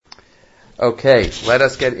Okay, let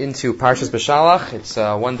us get into Parshat Beshalach. It's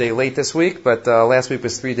one day late this week, but last week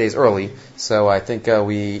was 3 days early. So I think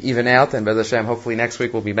we even out, and B'ez Hashem, hopefully next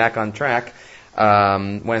week we'll be back on track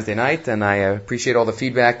Wednesday night. And I appreciate all the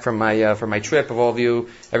feedback from my trip of all of you,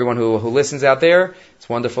 everyone who listens out there. It's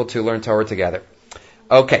wonderful to learn Torah together.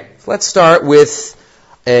 Okay, so let's start with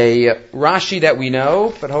a Rashi that we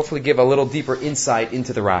know, but hopefully give a little deeper insight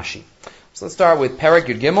into the Rashi. So let's start with Perek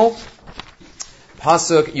Yud Gimel,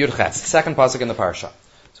 Pasuk Yud Ches, second pasuk in the parsha.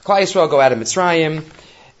 So Klal Yisrael go out of Mitzrayim,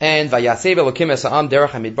 and Vayatsev Elokim es ha'am derech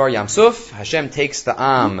hamidbar Yam Suf. Hashem takes the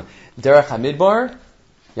Am derech hamidbar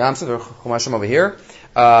Yam Suf, Chumashim over here,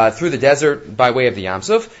 through the desert by way of the Yam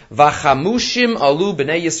Suf. Vachamushim alu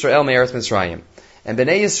b'nei Yisrael me'eretz Mitzrayim, and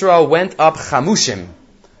b'nei Yisrael went up Chamushim,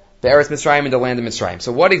 the Eretz Mitzrayim, in the land of Mitzrayim.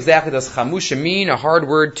 So what exactly does Chamushim mean? A hard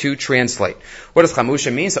word to translate. What does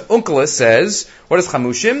Chamushim mean? So Unkelos says, what is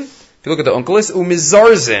Chamushim? If you look at the Unkelos,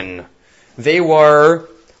 umizarzin. They were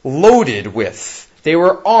loaded with. They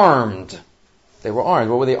were armed. They were armed.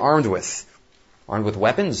 What were they armed with? Armed with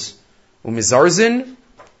weapons. Umizarzin.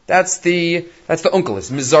 That's the Unkelos,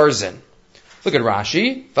 mizarzin. Look at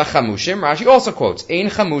Rashi. Vachamushim. Rashi also quotes, Ein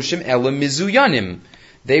chamushim ela mizuyanim.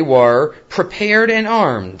 They were prepared and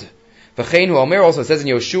armed. V'chein hu omer also says in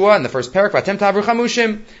Yoshua in the first parak, Vatem tavru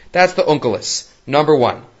chamushim. That's the Unkelos. Number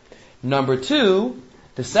one. Number two,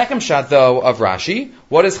 the second shot though of Rashi,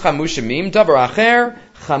 what does chamushim mean? Davar acher,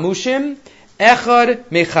 chamushim, echad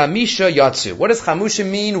mechamisha yatsu. What does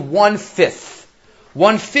chamushim mean? 1/5.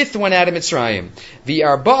 1/5 went out of Mitzrayim.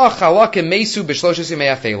 V'arba'a chalakim mesu b'shloshes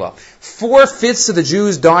yimei afela. 4/5 of the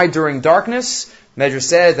Jews died during darkness. Medrash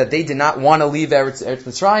says that they did not want to leave Eretz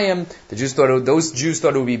Mitzrayim. Those Jews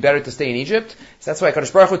thought it would be better to stay in Egypt. So that's why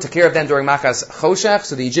HaKadosh Baruch Hu took care of them during Machas Choshech,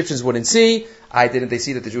 so the Egyptians wouldn't see. Didn't they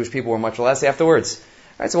see that the Jewish people were much less afterwards?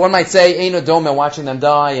 Right, so one might say, Ein Odom, watching them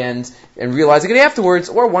die and realizing it afterwards,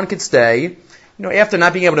 or one could stay, after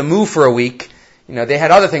not being able to move for a week, they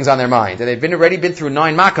had other things on their mind, and they'd already been through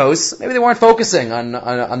 9 Makos, maybe they weren't focusing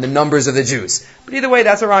on the numbers of the Jews. But either way,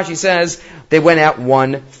 that's what Rashi says, they went out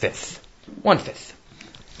 1/5. 1/5.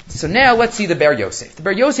 So now let's see the Ber Yosef. The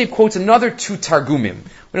Ber Yosef quotes another 2 Targumim.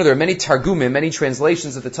 We know there are many Targumim, many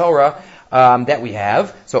translations of the Torah that we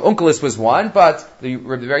have. So Unkelos was one, but the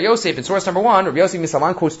Ber Yosef in source number 1, Rabbi Yosef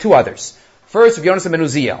Misalan quotes 2 others. First, Rabbi Yonasan ben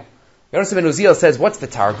Uziel. Rabbi Yonasan ben Uziel says, what's the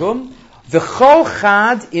Targum? V'chol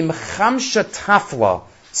chad im chamsha tafla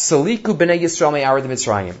saliku b'nei Yisrael me'arad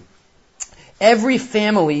Mitzrayim. Every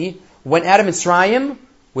family went out of Mitzrayim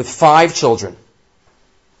with 5 children.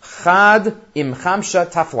 Chad im chamsha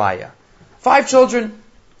taflaya. 5 children.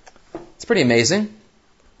 It's pretty amazing.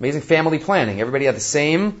 Amazing family planning. Everybody had the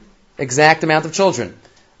same exact amount of children.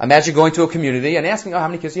 Imagine going to a community and asking, how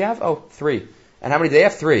many kids do you have? 3. And how many do they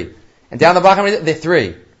have? 3. And down the block, how many? They're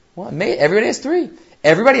 3. Well, everybody has 3.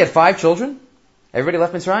 Everybody had 5 children. Everybody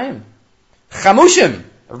left Mitzrayim. Chamushim.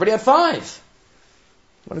 Everybody had 5.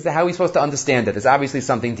 What is that? How are we supposed to understand it? There's obviously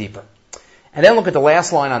something deeper. And then look at the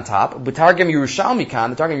last line on top. B'Targum Yerushalmi kan,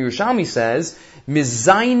 the Targum Yerushalmi says,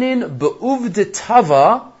 Mizainin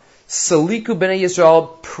be'uvdetava saliku b'nei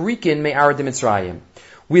Yisrael prikin me'arad Mitzrayim.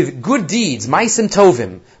 With good deeds, ma'asim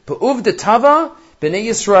tovim, be'uvdetava b'nei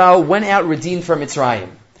Yisrael went out redeemed from Mitzrayim.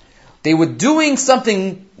 They were doing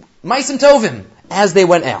something, ma'asim tovim, as they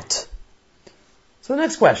went out. So the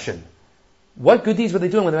next question, what good deeds were they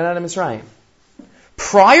doing when they went out of Mitzrayim?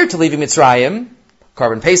 Prior to leaving Mitzrayim,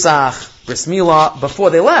 Korban Pesach, Bris Milah,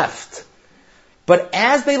 before they left. But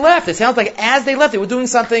as they left, it sounds like as they left, they were doing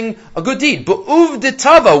something, a good deed.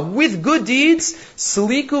 B'uvdetava, with good deeds,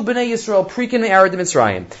 Saliku b'nei Yisrael, prikin me'arad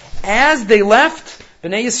Mitzrayim. As they left,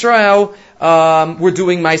 b'nei Yisrael were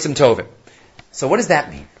doing ma'asim tovim. So what does that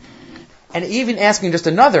mean? And even asking just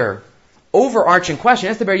another overarching question,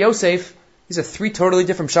 ask the Ber Yosef, these are 3 totally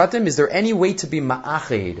different shatim. Is there any way to be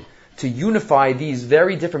ma'achid, to unify these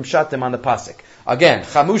very different shatim on the pasuk? Again,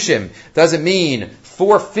 chamushim doesn't mean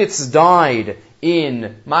 4/5 died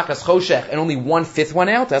in Makas Choshech and only 1/5 went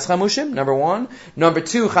out. That's chamushim, number 1. Number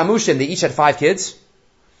 2, chamushim, they each had 5 kids.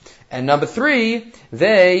 And number 3,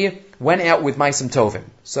 they went out with ma'asim tovim.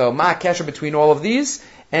 So ma kesher between all of these,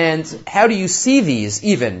 and how do you see these,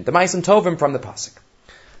 even, the ma'asim tovim from the pasuk?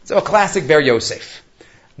 So a classic Ber Yosef.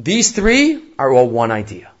 These 3 are all one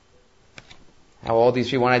idea. How all these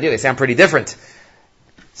 3 one idea? They sound pretty different.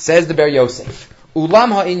 Says the Ber Yosef. Ulam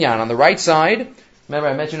ha'inyan, on the right side, remember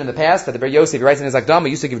I mentioned in the past that the Ber Yosef, he writes in his Akdama,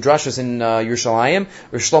 used to give drashas in Yerushalayim.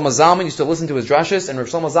 Rav Shlomo Zalman used to listen to his drashas, and Rav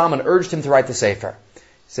Shlomo Zalman urged him to write the Sefer. He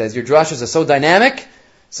says, your drashas are so dynamic,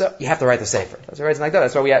 So you have to write the Sefer. That's why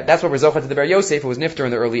that's why that's what we're zochah to the Ber Yosef, who was nifter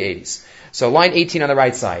in the early 80s. So line 18 on the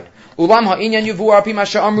right side. Ulam ha'inyan yuvu arpi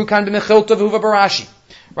masha amru kan b'mechilta v'huva barashi.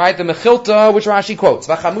 Right, the mechilta, which Rashi quotes.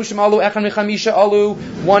 V'chamushim alu echan mechamisha alu,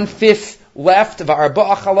 1/5 left.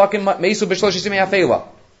 V'arba'a chalakim mesu b'shloshim ha'fela.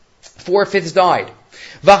 4/5 died.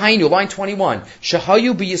 V'hainu, line 21.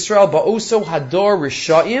 Shahayu b'Yisrael ba'oso hador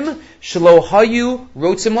risha'im shelo hayu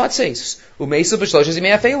rotzim latzeis. Umesu b'shloshim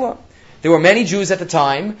ha'fela. There were many Jews at the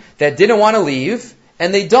time that didn't want to leave,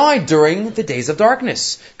 and they died during the days of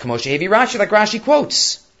darkness. Kamoshe Hevi Rashi, like Rashi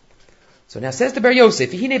quotes. So now says the Ber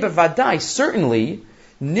Yosef, Hine b'vadai, certainly,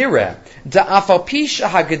 nira, da'afal pisha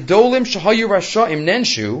hagadolim shahayu rasha'im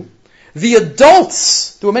nenshu, the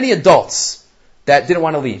adults, there were many adults that didn't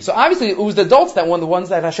want to leave. So obviously it was the adults that were the ones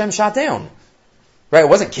that Hashem shot down. Right? It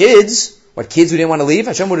wasn't kids. What, kids who didn't want to leave?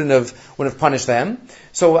 Hashem wouldn't have punished them.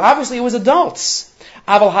 So obviously it was adults.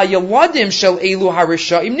 But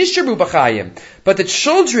the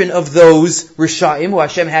children of those Risha'im who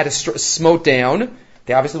Hashem had to smote down,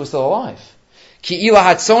 they obviously were still alive. The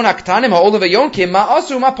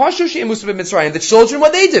children,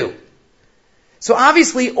 what they do? So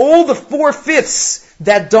obviously all the 4/5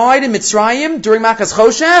 that died in Mitzrayim during Makas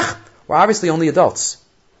Choshech were obviously only adults,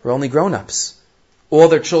 were only grown-ups. All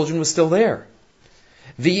their children were still there.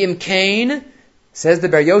 V'im Kain, says the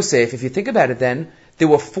Ber Yosef, if you think about it then, there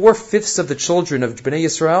were 4/5 of the children of Bnei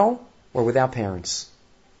Yisrael were without parents.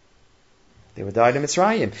 They were died in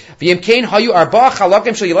Mitzrayim. V'im Kain hayu arba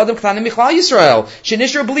chalakim shel yeladim ktanim michlal Yisrael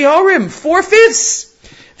shenishru b'li horim. 4/5.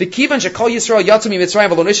 V'kivan shekol Yisrael yatzu miMitzrayim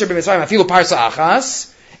v'lo nishru b'Mitzrayim afilu parsa achas.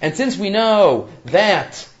 And since we know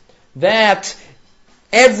that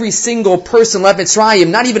every single person left Mitzrayim,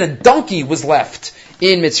 not even a donkey was left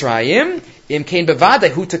in Mitzrayim, Im Kain bevadai,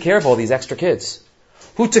 who took care of all these extra kids?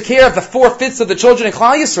 Who took care of the 4/5 of the children in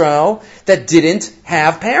Klal Yisrael that didn't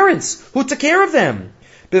have parents? Who took care of them?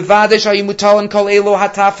 Obviously,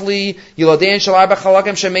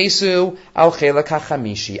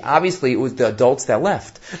 it was the adults that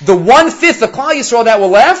left. The 1/5 of Klal Yisrael that were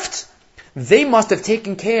left, they must have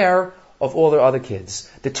taken care of all their other kids.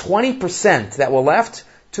 The 20% that were left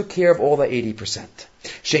took care of all the 80%.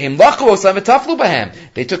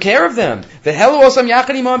 They took care of them.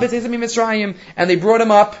 And they brought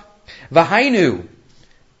them up. V'hainu,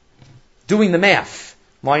 doing the math.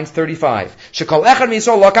 Line 35.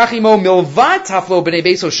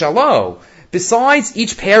 Besides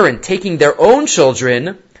each parent taking their own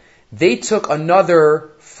children, they took another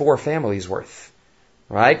 4 families worth.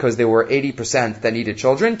 Right? Because there were 80% that needed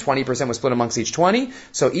children. 20% was split amongst each 20.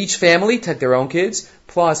 So each family took their own kids,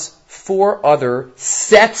 plus 4 other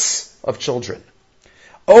sets of children.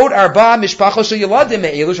 Od arba mishpachos shel yeladim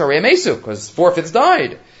me'elu sharei mesu, because 4/5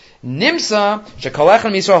 died. Nimsa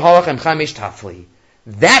shekolechon misrael halachem chamish tafli.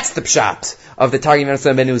 That's the pshat of the Targum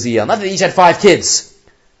Yonatan ben Uziel. Not that they each had 5 kids.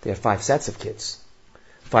 They had 5 sets of kids.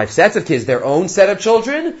 5 sets of kids, their own set of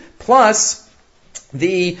children, plus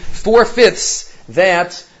the 4/5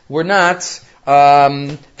 that were not,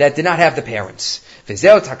 that did not have the parents. That's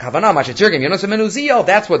what the Yonatan ben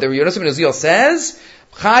Uziel says.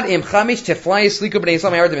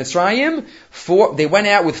 They went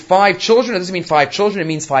out with 5 children. It doesn't mean 5 children, it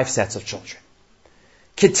means 5 sets of children.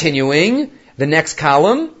 Continuing, the next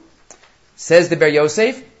column, says the Ber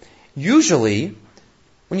Yosef, usually,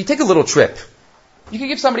 when you take a little trip, you can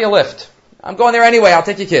give somebody a lift. I'm going there anyway, I'll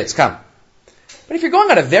take your kids, come. But if you're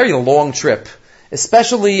going on a very long trip,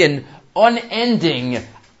 especially an unending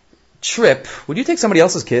trip, would you take somebody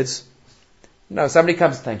else's kids? No, somebody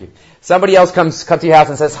comes, thank you. Somebody else comes to your house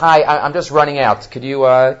and says, hi, I'm just running out. Could you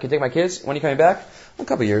take my kids? When are you coming back? A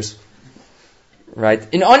couple of years. Right?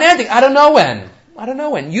 In unending, I don't know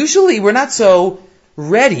when. Usually we're not so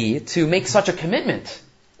ready to make such a commitment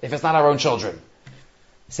if it's not our own children.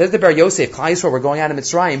 Says the Ber Yosef, Klal Yisrael were going out of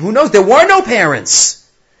Mitzrayim. Who knows? There were no parents.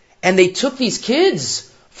 And they took these kids,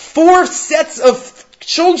 4 sets of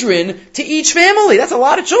children to each family. That's a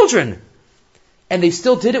lot of children. And they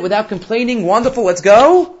still did it without complaining. Wonderful, let's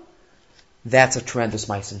go. That's a tremendous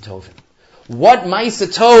Ma'aseh Tovim. What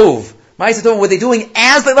Ma'aseh Tov? Ma'aseh Tov were they doing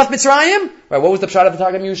as they left Mitzrayim? Right, what was the pshat of the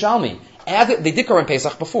Targum Yerushalmi? They did Korban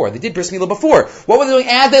Pesach before. They did Bris Milah before. What were they doing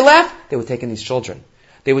as they left? They were taking these children.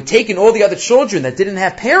 They were taking all the other children that didn't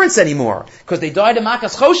have parents anymore because they died in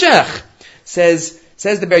Makas Choshech.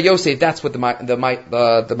 Says the Ber Yosef, that's what the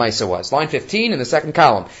Maisa was. Line 15 in the second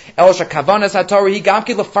column. The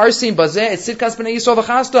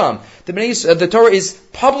Torah is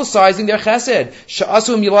publicizing their chesed.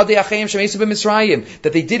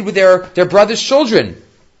 That they did with their brothers' children.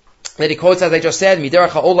 That he quotes, as I just said, Miderach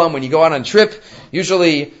HaOlam, when you go out on a trip,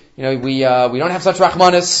 usually we don't have such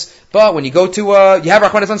rachmanis, but when you go to, you have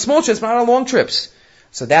rachmanis on small trips, but not on long trips.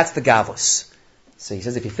 So that's the gavus. So he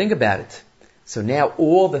says, if you think about it, so now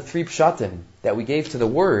all the three pshatim that we gave to the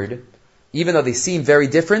word, even though they seem very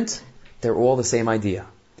different, they're all the same idea.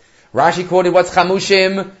 Rashi quoted what's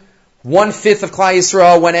chamushim, 1/5 of Klal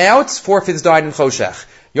Yisrael went out, 4/5 died in Choshech.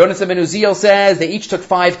 Yonasan ben Uziel says they each took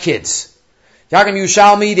 5 kids. Yagam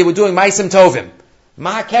Yushalmi, they were doing Maisim Tovim.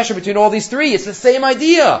 Ma Kesher between all these three, it's the same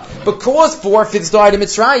idea. Because 4/5 died in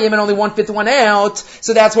Mitzrayim and only 1/5 went out,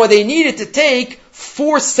 so that's why they needed to take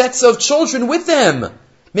 4 sets of children with them,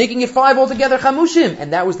 making it 5 altogether chamushim.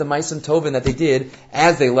 And that was the Maisim Tovim that they did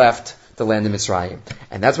as they left the land of Mitzrayim.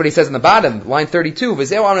 And that's what he says in the bottom, line 32.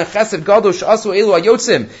 This is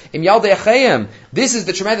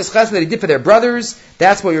the tremendous chesed that he did for their brothers.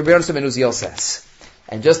 That's what Rabbi Yonasan ben Uziel says.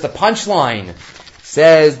 And just the punchline,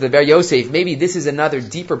 says the Ber Yosef, maybe this is another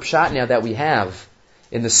deeper pshat now that we have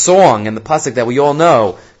in the song and the pasuk that we all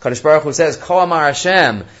know. Kadosh Baruch Hu says, Ko amar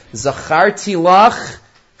Hashem, Zacharti lach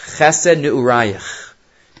chesed ne'urayich.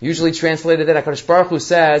 Usually translated that HaKadosh Baruch Hu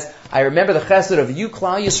says, I remember the chesed of you,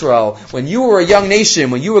 Klal Yisrael, when you were a young nation,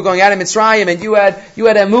 when you were going out of Mitzrayim, and you had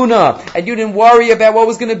emunah, and you didn't worry about what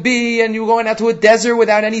was going to be, and you were going out to a desert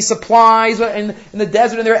without any supplies, in the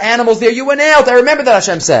desert, and there were animals there. You went out. I remember that,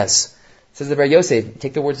 Hashem says. Says the Ber Yosef,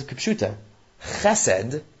 take the words of Kipshuta.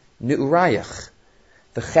 Chesed ne'urayach.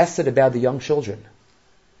 The chesed about the young children.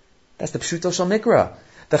 That's the Pshuto Shal Mikra.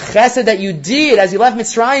 The chesed that you did as you left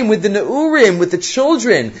Mitzrayim with the Ne'urim, with the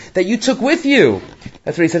children that you took with you.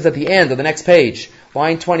 That's what he says at the end of the next page.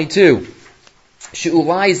 Line 22.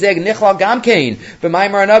 She'ulai zeg nichlal gamkein.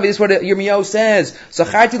 B'maimar Anavi, this is what Yirmiyahu says.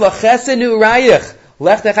 Zacharti la chesed ne'urayach.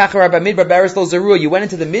 Lechtech achar b'midbar be'eretz lo zerua. You went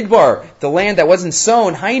into the midbar, the land that wasn't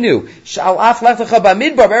sown. Hainu. Sha'al af lechtecha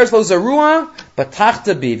b'midbar be'eretz lo zerua.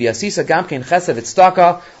 Batachta bi v'yasisa gamkein chesed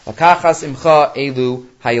v'tztaka. Lakachas imcha elu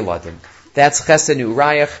hayeladim. That's chesed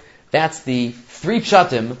ne'urayach. That's the 3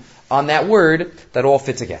 pshatim on that word that all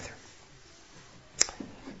fit together.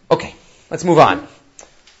 Okay, let's move on.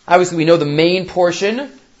 Obviously, we know the main portion.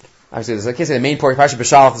 Obviously, I can't say the main portion. Parshat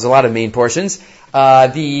Beshalach, there's a lot of main portions.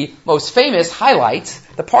 The most famous highlight,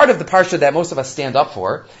 the part of the parsha that most of us stand up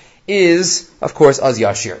for, is, of course, Az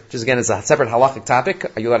Yashir. Which is, again, is a separate halachic topic.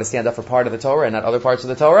 Are you allowed to stand up for part of the Torah and not other parts of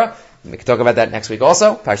the Torah? We can talk about that next week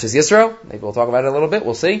also. Parshas Yisro. Maybe we'll talk about it a little bit.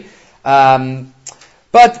 We'll see.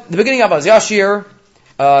 But the beginning of Az Yashir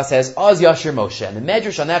says Az Yashir Moshe. And the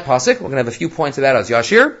Medrash on that pasuk, we're going to have a few points about Az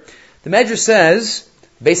Yashir. The Medrash says,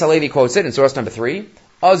 Beis HaLevi quotes it in source number 3,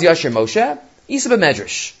 Az Yashir Moshe, Isa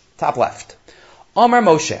b'Medrash, top left. Amar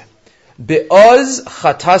Moshe, Be'az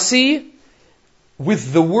Chatasi,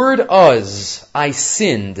 with the word Az, I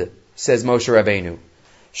sinned, says Moshe Rabbeinu.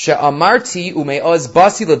 She'amarti ume'az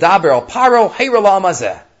basi l'daber al paro heira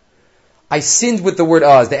la'amazeh. I sinned with the word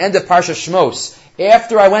Az, the end of Parsha Shmos.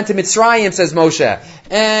 After I went to Mitzrayim, says Moshe,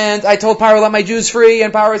 and I told Paro, let my Jews free,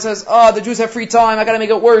 and Paro says, the Jews have free time, I gotta make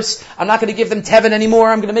it worse, I'm not gonna give them Tevin anymore,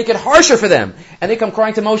 I'm gonna make it harsher for them. And they come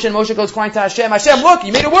crying to Moshe, and Moshe goes crying to Hashem, Hashem, look,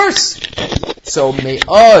 you made it worse! So,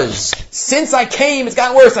 Me'az, since I came, it's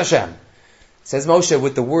gotten worse, Hashem. Says Moshe,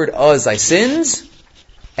 with the word Az I sinned,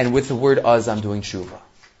 and with the word Az I'm doing Shuvah.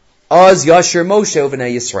 Az Yashir Moshe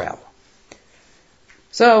V'nei Yisrael.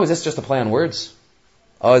 So, is this just a play on words?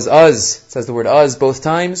 Az, says the word Az both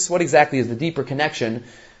times. What exactly is the deeper connection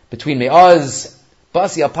between Me'az,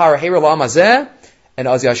 Basi Al-Para Heira La'amazeh, and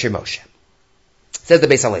Az Yashir Moshe? Says the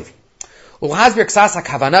Beis HaLevi. Ulhazbir Ksas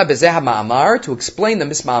HaKavana Bezeh HaMa'amar, to explain the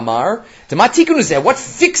Misma'amar, what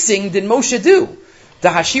fixing did Moshe do?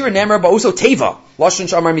 Dahashira Nemer Ba'uso Teva, Lashon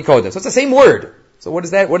Shamar Mikodem. So it's the same word. So what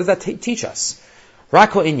does that teach us?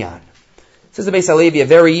 Rako Inyan. Says the Beis HaLevi, a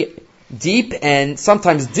very deep and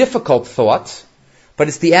sometimes difficult thought, but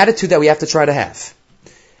it's the attitude that we have to try to have.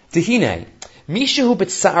 Tehine, Mishahu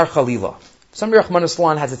b'tzar chalila. Somebody Rachman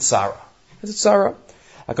Aslan has tzara.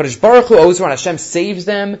 HaKadosh Baruch Hu owes when Hashem saves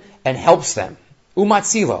them and helps them.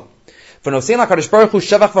 Umatzilo. V'nosein HaKadosh Baruch Hu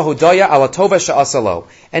shavach v'hodaya ala tova sha'asalo.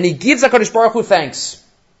 And he gives HaKadosh Baruch Hu thanks.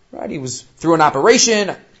 Right? He was through an operation,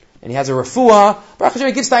 and he has a refuah. Baruch Hashem,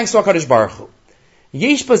 he gives thanks to HaKadosh Baruch Hu.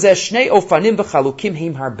 Yesh bazeh shnei ofanim b'chalukim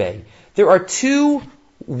heim harbei. There are 2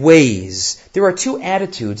 ways, there are 2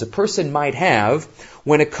 attitudes a person might have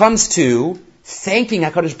when it comes to thanking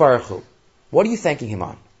HaKadosh Baruch Hu. What are you thanking Him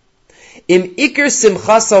on? Im ikir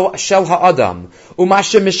simchaso shel ha'adam,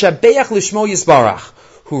 u'mashem mishabeach lishmo yisbarach,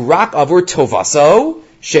 hu rak avur tovaso,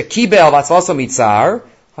 shekibel vatzvaso mitzar.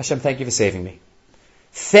 Hashem, thank you for saving me.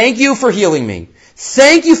 Thank you for healing me.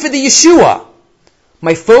 Thank you for the Yeshua.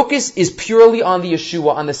 My focus is purely on the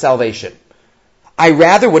Yeshua, on the salvation. I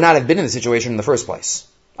rather would not have been in the situation in the first place.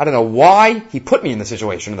 I don't know why he put me in the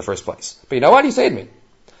situation in the first place. But you know what? He saved me.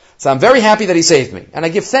 So I'm very happy that he saved me. And I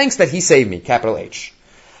give thanks that he saved me, capital H.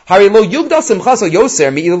 He's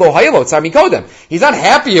not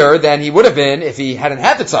happier than he would have been if he hadn't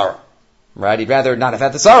had the tzara. Right? He'd rather not have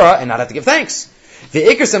had the tzara and not have to give thanks.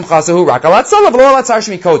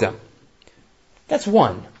 That's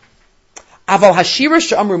one. Aval Hashira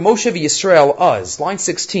Sh'amru Moshe v'Yisrael Az, line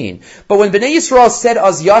 16. But when Bnei Yisrael said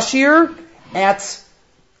Az Yashir at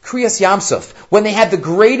Kriyas Yamsuf, when they had the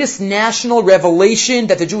greatest national revelation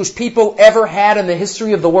that the Jewish people ever had in the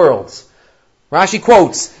history of the world, Rashi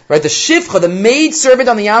quotes, right, the Shifcha, the maid servant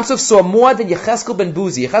on the Yamsuf, saw more than Yecheskel ben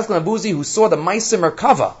Buzi. Yecheskel ben Buzi, who saw the Maisa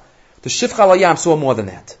Merkava, the Shifcha al Yam, saw more than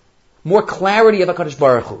that. More clarity of HaKadosh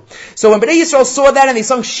Baruch Hu. So when Bnei Yisrael saw that and they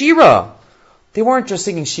sung Shira, they weren't just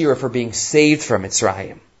singing Shira for being saved from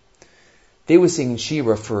Mitzrayim. They were singing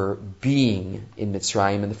Shira for being in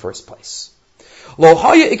Mitzrayim in the first place.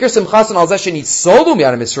 It's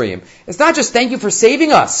not just thank you for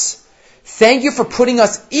saving us. Thank you for putting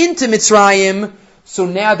us into Mitzrayim, so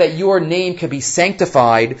now that your name can be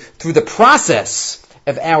sanctified through the process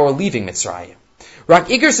of our leaving Mitzrayim. Thank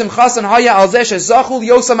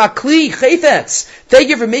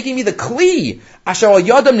you for making me the Kli.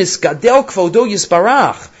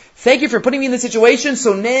 Thank you for putting me in the situation,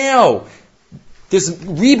 so now there's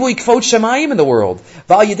Ribui Kvod Shemayim in the world.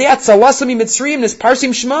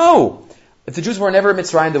 If the Jews were never in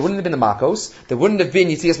Mitzrayim, there wouldn't have been the Makos, there wouldn't have been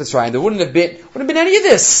Yitzias Mitzrayim, there wouldn't have been any of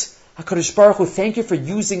this. HaKadosh Baruch Hu, thank you for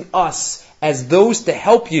using us as those to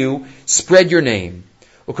help you spread your name.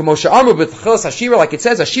 Like it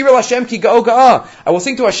says, Ashira Hashem ki ga'o. I will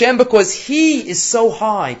sing to Hashem because He is so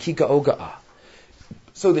high, ki ga'o.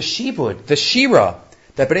 So the Shibud, the Shira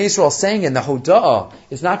that Bnei Yisrael sang in the Hoda'ah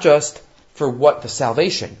is not just for what the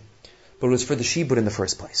salvation, but it was for the Shibud in the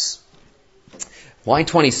first place. Line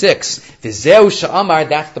 26, V'zeu sha'amar,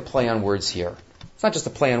 that's the play on words here. It's not just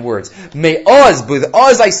a play on words. May Oz, with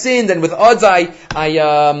Oz I sinned, and with Oz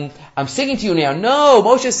I'm singing to you now. No,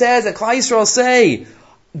 Moshe says, and Klal Yisrael say,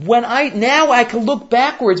 now I can look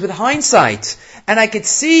backwards with hindsight, and I could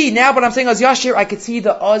see, now when I'm saying Oz Yashir, I could see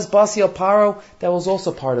the Oz Basi al Paro, that was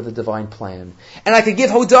also part of the divine plan. And I could give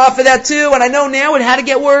Hodah for that too, and I know now it had to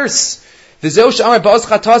get worse. But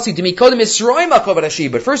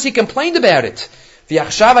first he complained about it. What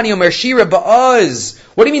do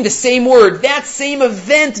you mean the same word? That same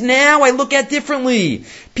event now I look at differently.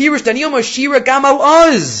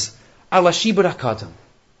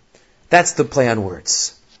 That's the play on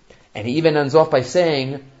words. And he even ends off by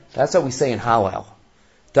saying, that's what we say in Hallel.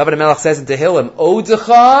 David HaMelech says in Tehillim,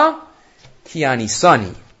 Odecha ki ani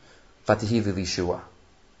sani v'tihi li Yeshua.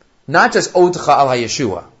 Not just Odecha al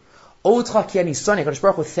ha-Yeshua. Odecha ki ani sani. HaKadosh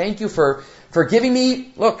Baruch Hu, thank you for giving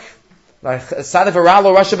me, look, Sadav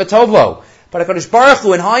Aralo Rasha V'Tovlo. But HaKadosh Baruch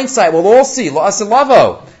Hu, in hindsight, we'll all see,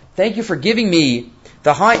 La'asilavo. Thank you for giving me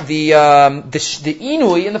the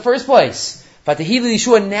Inui in the first place. V'tihi li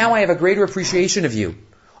Yeshua, now I have a greater appreciation of you.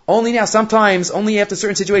 Only now, sometimes, only after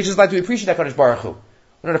certain situations like we appreciate HaKadosh Baruch Hu.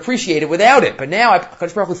 We don't appreciate it without it. But now,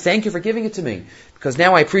 HaKadosh Baruch Hu, thank you for giving it to me. Because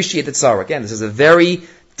now I appreciate the tzara. Again, this is a very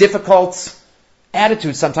difficult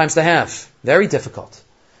attitude sometimes to have. Very difficult.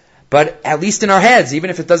 But at least in our heads, even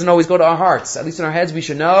if it doesn't always go to our hearts, at least in our heads we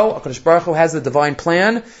should know HaKadosh Baruch Hu has the divine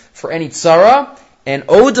plan for any tzara. And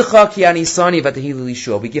Odecha ki ani sani v'tihi li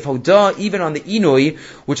Yeshua. We give Hodah even on the Inui,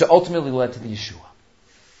 which ultimately led to the Yeshua.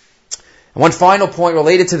 And one final point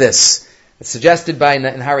related to this, it's suggested by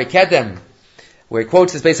in Hari Kedem, where he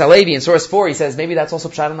quotes this Beis Halevi in source 4, he says maybe that's also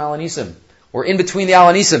Pshat and Alanisim. We're in between the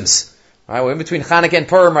Alanissims. Right, we're in between Chanukah and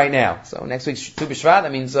Purim right now. So next week's Tu B'Shvat,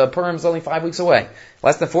 that means Purim's only 5 weeks away.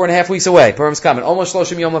 Less than 4.5 weeks away. Purim's coming. Almost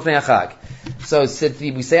Shloshim Yom Lefnei HaChag. So we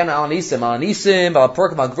say on Alanisim, Bal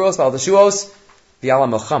Purim, Bal Gros, Bal Deshuos, V'Ala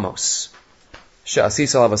Melchamos.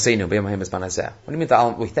 She'asis Alav Aseinu, B'Yom HaMizman Hazeh. What do you mean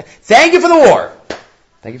thank you for the war?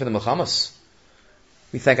 Thank you for the Melchamos.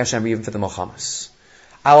 We thank Hashem even for the Melchamos.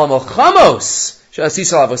 Ala Melchamos,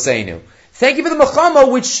 She'asis Alav Aseinu. Thank you for the Melchama,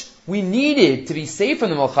 which we needed to be saved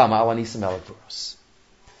from the Melchama, Ala Nisim Elikuros.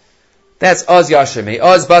 That's Oz Yashir. May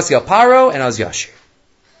Oz Basi al Paro and Oz Yashir.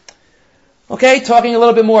 Okay, talking a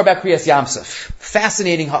little bit more about Kriyas Yamsuf.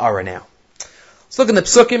 Fascinating Ha'ara now. Let's look in the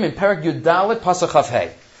Psukim in Perek Yud Dalet, Pasuk Chaf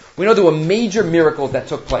Hei. We know there were major miracles that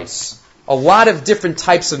took place. A lot of different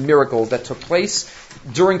types of miracles that took place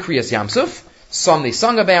during Kriyas Yamsuf. Some they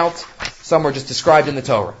sung about, some were just described in the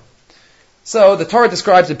Torah. So the Torah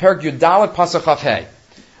describes in Perek Yud Dalet, Pasuk Chaf Hei.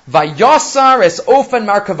 Vayasar es ofen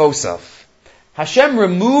markavosav. Hashem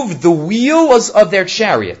removed the wheels of their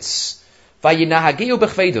chariots. Vayinahageu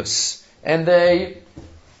bechvedus. And they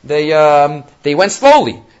went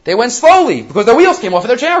slowly. They went slowly because their wheels came off of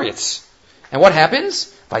their chariots. And what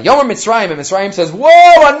happens? Vayomer Mitzrayim, and Mitzrayim says, whoa,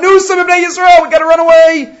 Anusam Ibnei Yisrael, we gotta run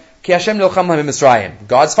away. Ki Hashem nilcham lahem Mitzrayim.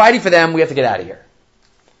 God's fighting for them, we have to get out of here.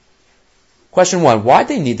 Question 1, why'd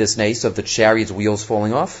they need this nace of the chariot's wheels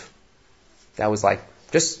falling off? That was like,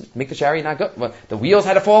 just make the chariot not go. Well, the wheels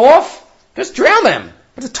had to fall off? Just drown them.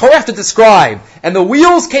 What does the Torah have to describe? And the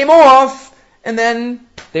wheels came off, and then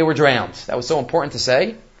they were drowned. That was so important to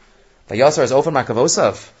say. Vayasar is ofen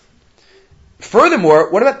makavosav.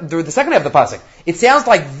 Furthermore, what about the second half of the pasuk? It sounds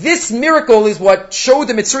like this miracle is what showed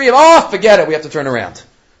the Mitzrayim, forget it, we have to turn around.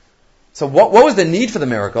 So what was the need for the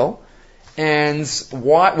miracle? And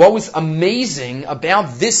what was amazing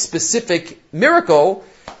about this specific miracle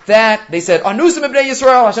that they said, Anusam Ibnei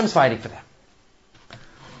Yisrael, Hashem's fighting for them.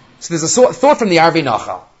 So there's a thought from the Arvei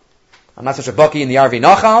Nachal. I'm not such a bucky in the Arvei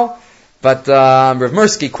Nachal, but Rav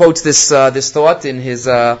Mirsky quotes this thought in his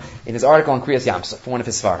article on Kriyas Yamsuf, one of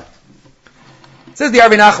his svarim. It says the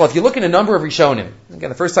Arvei Nachal, if you look in a number of Rishonim, again,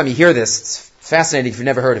 the first time you hear this, it's fascinating if you've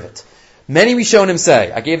never heard of it. Many Rishonim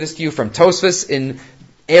say, I gave this to you from Tosfos in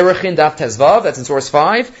Erechin Daf Tezvav, that's in source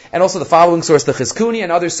 5, and also the following source, the Chizkuni,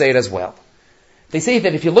 and others say it as well. They say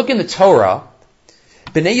that if you look in the Torah,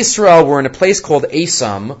 Bnei Yisrael were in a place called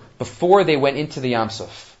Esam before they went into the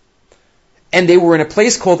Yamsuf. And they were in a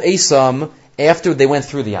place called Esam after they went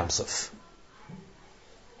through the Yamsuf.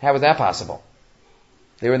 How was that possible?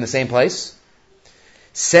 They were in the same place?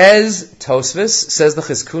 Says Tosfos, says the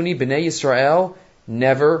Chizkuni, Bnei Yisrael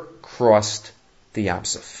never crossed the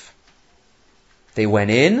Yamsuf. They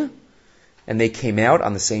went in, and they came out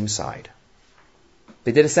on the same side.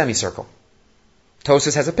 They did a semicircle.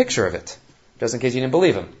 Tosfos has a picture of it, just in case you didn't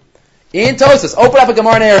believe him. In Tosfos, open up a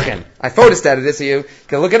Gemara in Erechin. I photostated it so you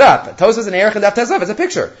can look it up. Tosfos in Erechin Daf Tezav is a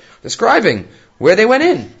picture describing where they went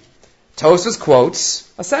in. Tosfos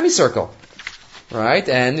quotes a semicircle, right?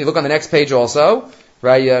 And you look on the next page also,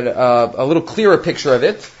 right? You had a little clearer picture of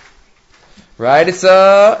it, right? It's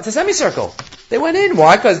a semicircle. They went in.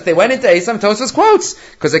 Why? Because they went into Esam. Tosfos quotes.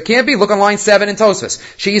 Because it can't be. Look on line 7 in Tosfos.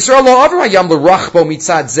 She'Yisrael lo avar hayam l'rachbo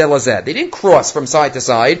mitzad zeh lazeh. They didn't cross from side to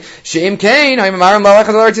side. She'im kain hayam amarim lalach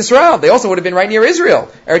Eretz Yisrael. They also would have been right near Israel,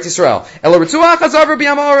 Eretz Yisrael. Elo ritzuach hazavar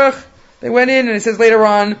b'yam ha'orech. They went in, and it says later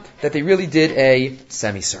on that they really did a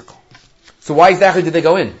semicircle. So why exactly did they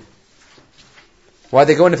go in? Why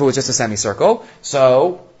did they go in if it was just a semicircle?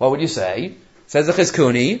 So what would you say? Says the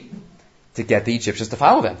Chizkuni, to get the Egyptians to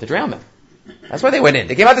follow them, to drown them. That's why they went in.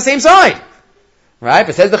 They came out the same side. Right?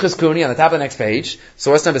 But says the Chizkuni on the top of the next page,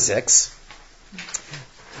 source number 6.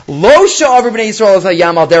 Lo sha'avar b'nei Yisrael es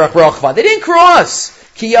hayam al derech rochva. They didn't cross.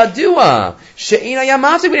 Ki yadua. She'in hayam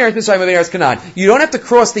mafsek b'nei Eretz Mitzrayim b'nei Eretz Canaan. You don't have to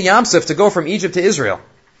cross the Yamsuf to go from Egypt to Israel.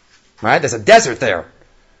 Right? There's a desert there.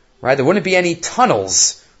 Right? There wouldn't be any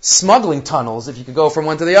tunnels, smuggling tunnels, if you could go from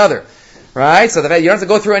one to the other. Right? So you don't have to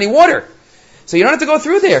go through any water. So you don't have to go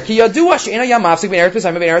through there. Ki yadua she'in hayam mafsek b'nei Eretz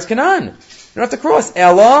Mitzrayim b'nei Eretz Canaan. You don't have to cross.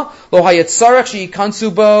 Ella lo hayatzarach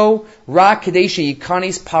sheyikansu bo ra kadei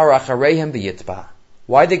sheyikanis parachareihem b'yitba.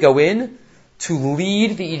 Why did they go in? To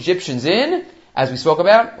lead the Egyptians in, as we spoke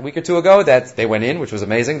about a week or two ago, that they went in, which was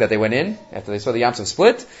amazing that they went in after they saw the Yamsuf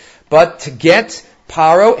split, but to get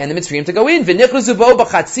Paro and the Mitzrayim to go in. V'nichlusu bo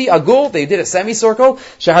b'chatzi agul. They did a semicircle.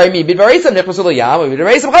 Shahari mi midbar Esam nichlusu l'yam.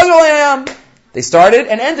 Midbar Esam chazru l'yam. They started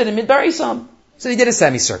and ended in midbar Esam. So they did a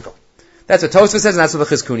semicircle. That's what Tosfos says, and that's what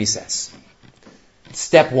the Chizkuni says.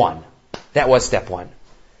 Step 1. That was step 1.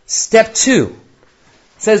 Step 2.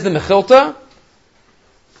 Says the Mechilta,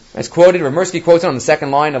 as quoted, Ramersky quotes it on the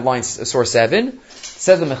second line of line source 7.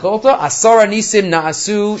 Says the Mechilta, Asara nisim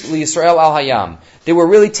na'asu liYisrael al hayam. There were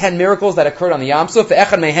really 10 miracles that occurred on the Yamsuf.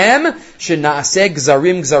 Ve'echad mehem shena'aseh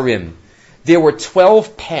gzarim gzarim. There were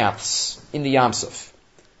 12 paths in the Yamsuf. It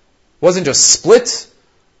wasn't just split,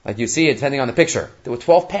 like you see it depending on the picture. There were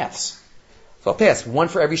 12 paths. 12 paths, one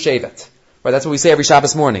for every shevet. Right, that's what we say every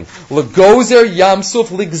Shabbos morning. L'gozer yamsuf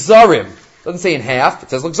l'gzarim. Doesn't say in half, it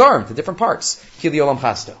says l'gzarim, to different parts. Kili olam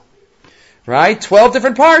chasto. Right? 12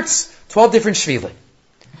 different parts, 12 different shvilim.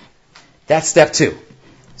 That's step 2.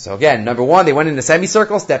 So again, number 1, they went in a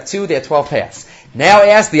semicircle. Step 2, they had 12 paths. Now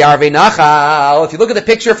ask the Arvei Nachal, if you look at the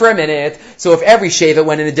picture for a minute, so if every shevet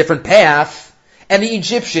went in a different path, and the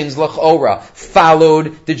Egyptians, l'chora,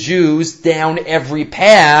 followed the Jews down every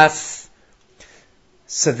path,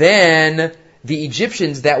 so then, the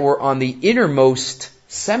Egyptians that were on the innermost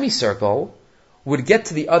semicircle would get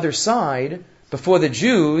to the other side before the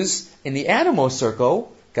Jews in the outermost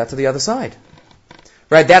circle got to the other side.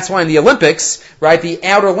 Right? That's why in the Olympics, right, the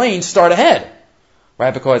outer lanes start ahead.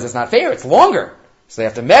 Right? Because it's not fair, it's longer. So they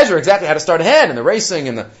have to measure exactly how to start ahead in the racing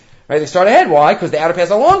and right, they start ahead. Why? Because the outer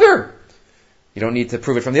paths are longer. You don't need to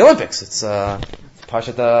prove it from the Olympics. It's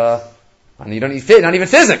Parshat, you don't need not even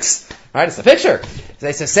physics. Right? It's a picture.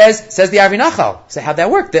 Says the Avinachal. So how'd that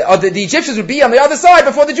work? The Egyptians would be on the other side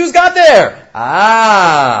before the Jews got there.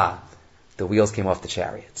 The wheels came off the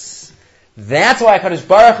chariots. That's why HaKadosh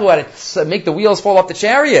Baruch Hu had to make the wheels fall off the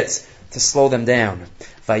chariots, to slow them down.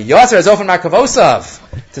 Vayaser Zofen Markavosav,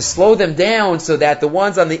 to slow them down so that the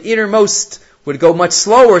ones on the innermost would go much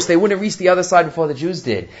slower so they wouldn't reach the other side before the Jews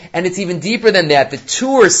did. And it's even deeper than that. The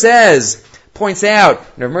Tur points out,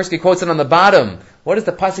 and Rav Mirsky quotes it on the bottom, what does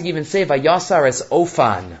the pasuk even say? Vayasar es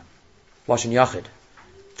ofan, Lashon Yachid.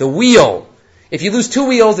 The wheel. If you lose two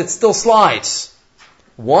wheels, it still slides.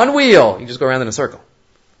 One wheel, you just go around in a circle.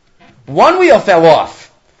 One wheel fell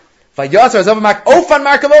off. Vayasar es ofan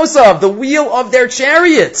markavosav, the wheel of their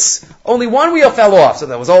chariots. Only one wheel fell off, so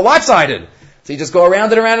that was all lopsided. So you just go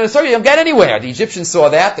around and around in a circle, you don't get anywhere. The Egyptians saw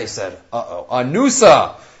that, they said,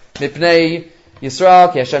 Anusa, mipnei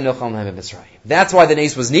Yisrael, ki Hashem nilcham lahem b'Mitzrayim. That's why the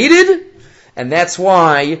nace was needed, and that's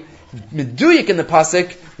why meduyik in the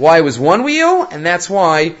pasuk, why it was one wheel, and that's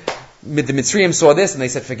why the Mitzrayim saw this and they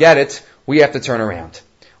said, forget it, we have to turn around.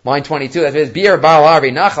 Line 22, that is, Bir Baal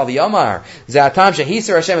Ari Nachal V'Yamar, Za'atam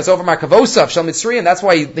Shehiser Hashem is over Markavosav Shal Mitzrayim. That's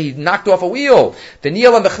why he knocked off a wheel. The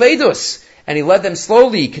Niel and Bechleidus. And he led them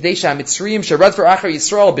slowly, Kadesha Mitzrayim Sharad for Achar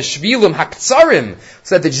Yisrael B'Shvilum Haktsarim,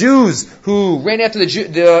 so that the Jews who ran after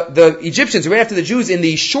the Egyptians who ran after the Jews in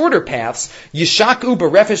the shorter paths, Yishaku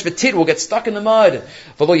B'Refesh V'Tit, will get stuck in the mud.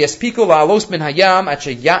 V'lo Yaspiku La'alos Min Hayam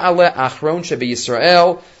Atche Ya'ale Achron Shebe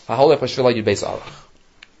Yisrael Ha'holech B'Shvila Yud Beis Alach.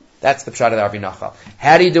 That's the pshat of the Arvi Nachal.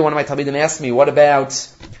 How do you do? One of my Talmidim asked me, what about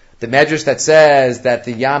the medrash that says that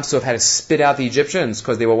the Yam Suf had to spit out the Egyptians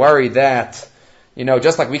because they were worried that,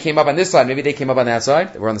 just like we came up on this side, maybe they came up on that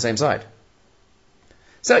side. They were on the same side.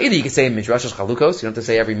 So either you could say Midrash Chalukos, you don't have to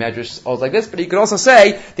say every Midrash always like this, but you could also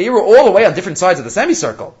say that you were all the way on different sides of the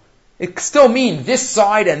semicircle. It could still mean this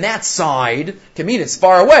side and that side can mean it's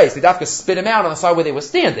far away. So the Dafka spit them out on the side where they were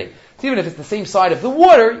standing. So even if it's the same side of the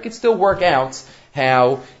water, you could still work out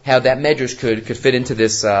how that Midrash could fit into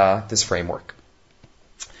this framework.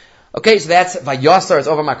 Okay, so that's Vayasar is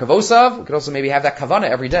over Makavosav. We could also maybe have that Kavana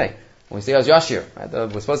every day. When we say Az Yashir, right?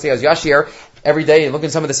 We're supposed to say Az Yashir every day. You look in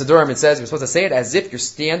some of the Siddurim, it says we're supposed to say it as if you're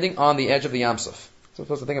standing on the edge of the Yam Suf. So we're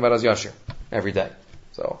supposed to think about Az Yashir every day.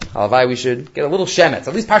 So, halavai, we should get a little shemetz.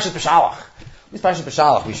 At least Parshat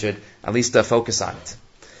Beshalach. We should at least focus on it.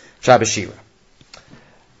 Shabbos Shira.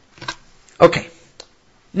 Okay.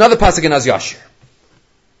 Another pasuk in Az Yashir.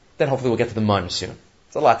 Then hopefully we'll get to the Mun soon.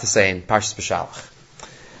 There's a lot to say in Parshat Beshalach.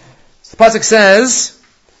 So the pasuk says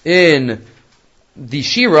in the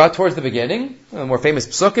Shira, towards the beginning, the more famous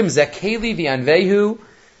psukim, Zekeli v'anvehu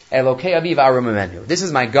Elokei Avi v'arumemenu. This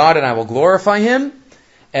is my God and I will glorify him.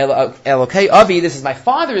 Elokei Avi, this is my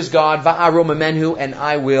father's God, v'arumemenu, and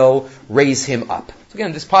I will raise him up. So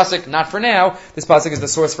again, this pasuk, not for now, this pasuk is the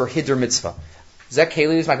source for Hiddur Mitzvah.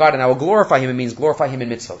 Zekeli is my God and I will glorify him. It means glorify him in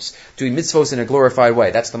mitzvos. Doing mitzvos in a glorified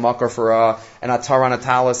way. That's the makar for an atar on a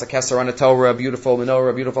talis, a keser on a Torah, a beautiful menorah,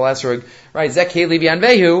 a beautiful esrog. Right? Zekeli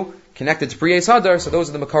v'anvehu, connected to Priyei Hadar, so those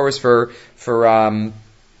are the makaras for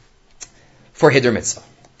Hiddur Mitzvah.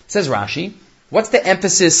 Says Rashi, what's the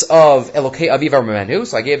emphasis of Elokei Aviv Armenu?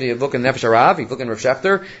 So I gave you a look in Nefesh Harav, you look in Rav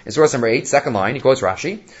Shefter, in source number 8, second line, he quotes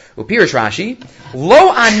Rashi, Upirish Rashi,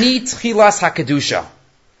 Lo ani tchilas hakedusha.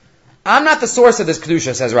 I'm not the source of this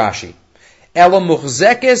kedusha, says Rashi. Elo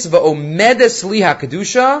muchzekes v'omedes li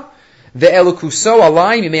hakedusha ve'elokuso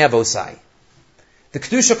alai mimei avosai. The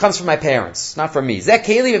kedusha comes from my parents, not from me. Zek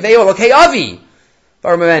keli v'veo elokei avi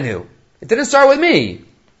v'armenu. It didn't start with me.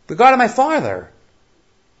 The God of my father.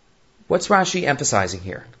 What's Rashi emphasizing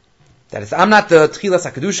here? That I'm not the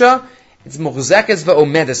tchilas hakedusha. It's muchzekes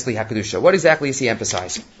v'omedes li hakedusha. What exactly is he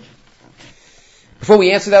emphasizing? Before we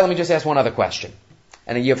answer that, let me just ask one other question.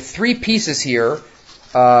 And you have three pieces here.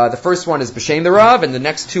 The first one is B'Shem the Rav, and the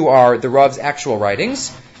next two are the Rav's actual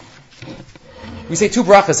writings. We say two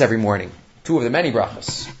brachas every morning. Two of the many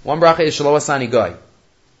brachas. One bracha is Shelo Asani Goy.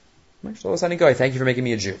 Shelo Asani Goy, thank you for making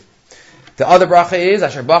me a Jew. The other bracha is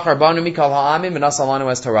Asher Bachar Banu Mikal Ha'amim V'Nasa Lanu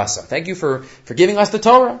Es Tarasa. Thank you for giving us the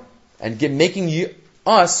Torah and making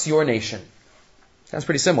us your nation. Sounds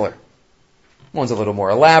pretty similar. One's a little more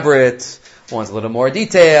elaborate. One's a little more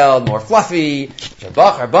detailed, more fluffy.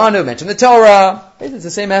 Shabach, Arbanu, mention the Torah. It's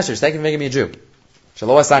the same message. Thank you for making me a Jew.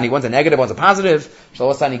 Shelo Asani, one's a negative, one's a positive.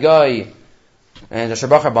 Shelo Asani Goy. And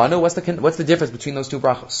Shabach, Arbanu, what's the difference between those two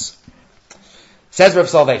brachos? Says Rav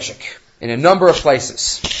Soloveitchik, in a number of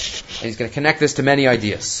places. And he's going to connect this to many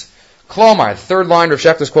ideas. Klomar, the third line, Rav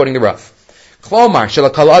Shefter is quoting the Rav. Klomar,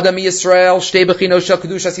 Shelakal Adam Yisrael, Shtei Bechinos Shel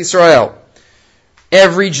Kedushas Yisrael.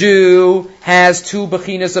 Every Jew has two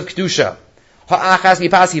bechinas of kedusha. Ha'achas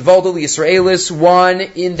mipasi voldel Yisraelis, one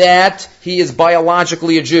in that he is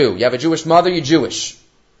biologically a Jew. You have a Jewish mother, you're Jewish.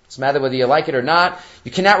 Doesn't matter whether you like it or not.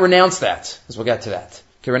 You cannot renounce that, as we'll get to that.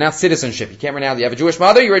 You can renounce citizenship. You can't renounce, you have a Jewish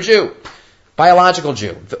mother, you're a Jew. Biological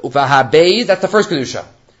Jew. V'habeiz, that's the first kedusha.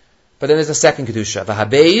 But then there's a second kedusha.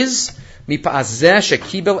 V'habeiz mipazeh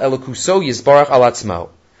shekibel elokuso yizbarach al atzmo.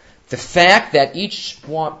 The fact that each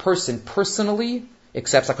person personally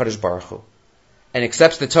accepts HaKadosh Baruch Hu and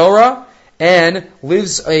accepts the Torah and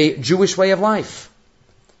lives a Jewish way of life.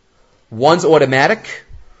 One's automatic,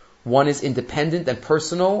 one is independent and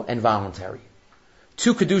personal and voluntary.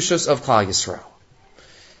 Two kedushas of Klal Yisrael.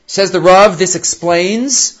 Says the Rav, this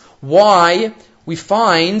explains why we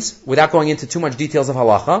find, without going into too much details of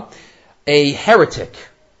halacha, a heretic,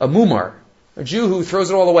 a mumar, a Jew who throws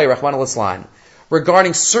it all away, Rahman al-Islam,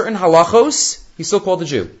 regarding certain halachos, he's still called a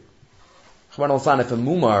Jew. Rahman al-Islam, if a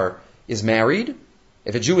mumar is married,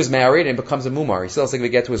 if a Jew is married and becomes a mumar, he still has to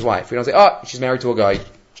get to his wife. We don't say, oh, she's married to a guy,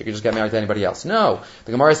 she could just get married to anybody else. No.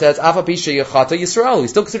 The Gemara says, Afa pisha yechata Yisrael, he's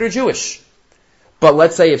still considered Jewish. But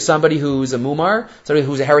let's say if somebody who's a mumar, somebody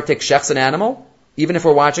who's a heretic shechs an animal, even if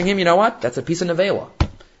we're watching him, you know what? That's a piece of nevela.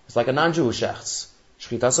 It's like a non-Jew who shechs.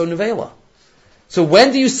 Shchitaso nevela. So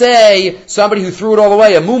when do you say somebody who threw it all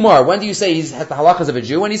away, a mumar, when do you say he has the halachas of a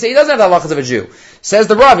Jew? When do you say he doesn't have the halachas of a Jew? Says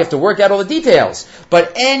the Rav, you have to work out all the details.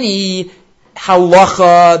 But any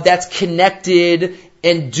halacha that's connected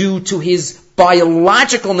and due to his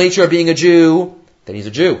biological nature of being a Jew, then he's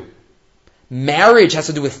a Jew. Marriage has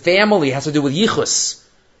to do with family, has to do with yichus.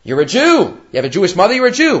 You're a Jew. You have a Jewish mother, you're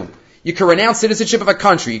a Jew. You can renounce citizenship of a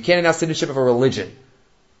country. You can't renounce citizenship of a religion.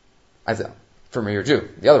 For me, you're a Jew.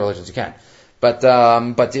 The other religions you can. But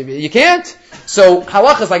you can't. So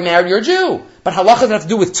halacha is like married, you're a Jew. But halacha that have to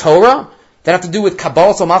do with Torah, that have to do with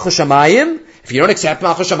Kabbalah, so Malchus Shamayim. If you don't accept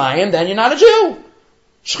Malchus Shamayim, then you're not a Jew.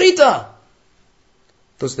 Shchita.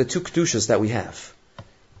 Those are the two kedushas that we have.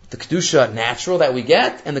 The kedusha natural that we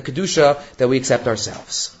get, and the kedusha that we accept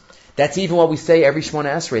ourselves. That's even what we say every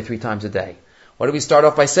Shemona Esrei 3 times a day. What do we start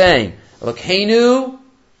off by saying? Elokeinu,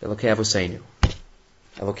 Elokei Avoseinu.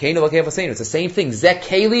 Elokeinu, Elokei Avoseinu. It's the same thing. Zeh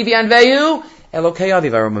Keli v'Anvehu, Elokei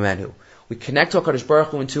Aviv Aramamenu. We connect to HaKadosh Baruch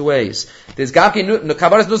Hu in 2 ways. There's Gavke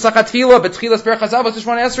Kabbalas Nusach HaTfilah, Betchilas Berach HaZavos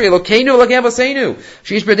Shemona Esrei, Elokeinu, Elokei Avoseinu.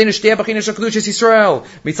 Sheish B'Yadinu Shtei B'chinas Shel Kedushas Yisrael.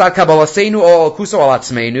 Mitzad Kabbalasenu Ol Kuso Al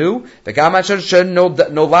Atzmeinu. V'gam Asher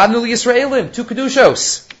Noladnu L'Yisraelim. 2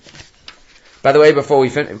 kedushos. By the way, before we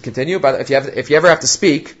continue, if you ever have to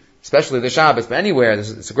speak, especially the Shabbos, but anywhere,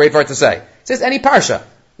 it's a great word to say. It says any parsha.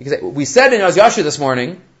 You can say, we said in Az Yashir this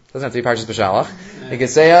morning, doesn't have to be Parshat Beshalach. You can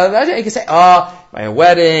say, my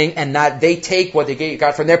wedding, and not, they take what they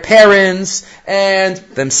got from their parents, and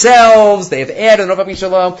themselves, they have added,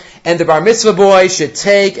 and the bar mitzvah boy should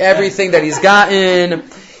take everything that he's gotten.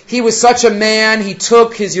 He was such a man, he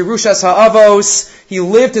took his Yerushas Ha'avos, he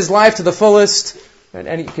lived his life to the fullest,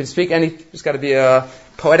 and he can speak, and he just got to be a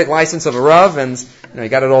poetic license of a Rav, and you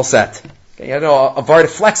got it all set. Okay, a vart, a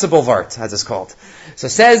flexible vart, as it's called. So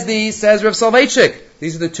says Rav Soloveitchik.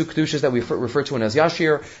 These are the 2 kedushas that we refer to in Az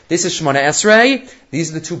Yashir. This is Shemona Esrei. These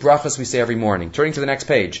are the 2 brachas we say every morning. Turning to the next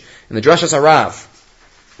page. In the Drashas Harav,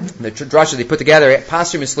 the drashas they put together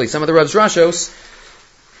posthumously, some of the Rav's drashos.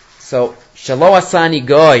 So, Shelo Asani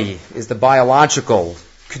Goy is the biological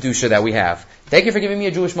kedusha that we have. Thank you for giving me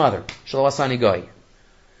a Jewish mother. Shelo Asani Goy.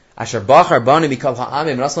 Asher Bachar Bani Mikal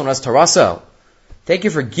Ha'amim Raslan Ras Taraso. Thank you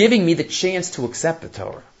for giving me the chance to accept the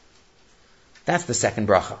Torah. That's the second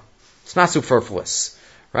bracha. It's not superfluous.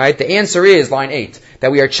 Right? The answer is, line 8,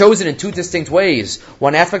 that we are chosen in 2 distinct ways.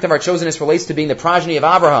 One aspect of our chosenness relates to being the progeny of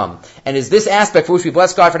Abraham, and is this aspect for which we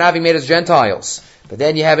bless God for not having made us Gentiles. But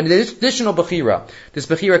then you have an additional bechira. This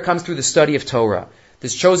bechira comes through the study of Torah.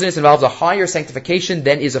 This chosenness involves a higher sanctification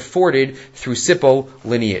than is afforded through simple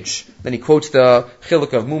lineage. Then he quotes the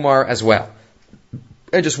chiluk of Mumar as well.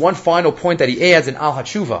 And just one final point that he adds in Al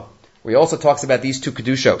HaTshuva, where he also talks about these 2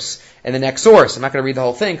 kedushos. And the next source, I'm not going to read the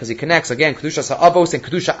whole thing, because he connects, again, Kedushas Ha'avos and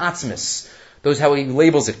Kedusha Atzmis. Those how he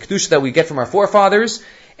labels it. Kedusha that we get from our forefathers,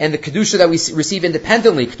 and the Kedusha that we receive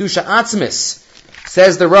independently, Kedusha Atzmis.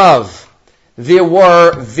 Says the Rav, there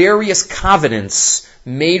were various covenants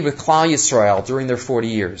made with Klal Yisrael during their 40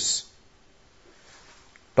 years.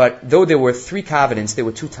 But though there were 3 covenants, there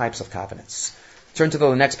were 2 types of covenants. Turn to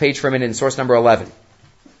the next page for a minute in source number 11.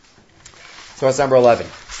 Source number 11.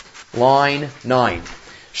 Line 9.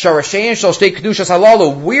 Sharashein shall shtei kedushas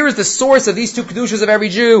halalu. Where is the source of these two kedushas of every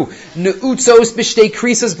Jew? Neutzos b'shtei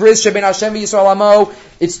krisas bris sheben Hashem v'Yisrael amo.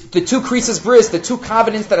 It's the two krisas bris, the two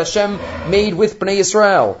covenants that Hashem made with Bnei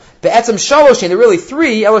Yisrael. Be'etzem shaloshin, there are really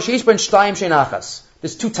three. Elosheish ben shtayim shein achas.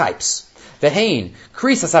 There's two types. Ve'hein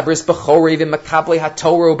krisas habris b'chorev in makablei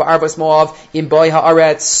hatoru ba'arvos moav in boy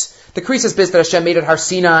haaretz. The krisas bris that Hashem made at Har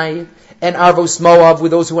Sinai and Arvos Moav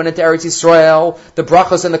with those who went into Eretz Yisrael. The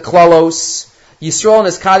brachos and the klalos. Yisrael and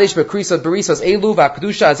his Kaddish, B'Krisas, Berisas, Elu,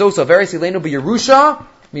 V'Kedusha, Azosa, Veres, Elenu, B'Yerusha,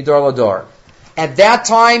 Midor Lador. At that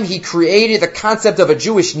time, he created the concept of a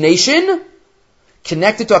Jewish nation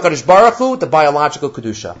connected to HaKadosh Baruch Hu, the biological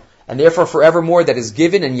Kedusha. And therefore, forevermore, that is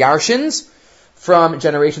given in Yarshins from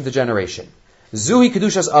generation to generation. Zuhi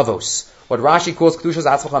Kedushas Avos, what Rashi calls Kedushas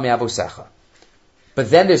Atzlocha Me'avosecha. But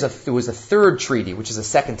then there was a third treaty, which is a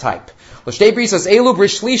second type. L'shtei brisas elu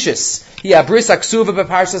bris shlishis, hi bris aksuva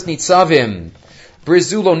beparsas nitzavim.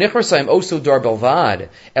 Brizulo nichrasaim osu dar belvad.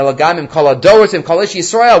 Elagamim kol adorasim kol ish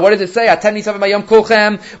Yisrael. What does it say? Atem nitzavim bayom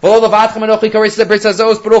kulchem. V'lo levatchem anochi karis bris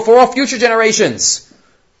azos. But for all future generations.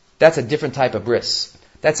 That's a different type of bris.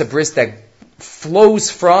 That's a bris that flows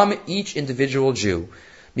from each individual Jew.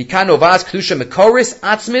 Mikan novas kedusha mekoris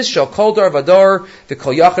atzmis shel kol dar vador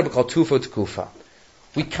v'kol yachid v'kol tufa t'kufa.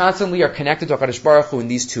 We constantly are connected to HaKadosh Baruch Hu in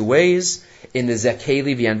these two ways, in the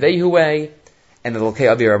Zekeli V'Yanvehu way, and the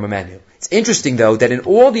Lokei Avir Amamenu. It's interesting, though, that in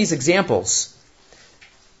all these examples,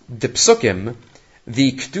 the Psukim,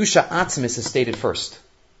 the Kedusha Atzmis is stated first.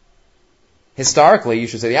 Historically, you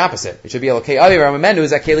should say the opposite. It should be Lokei Avir Amamenu,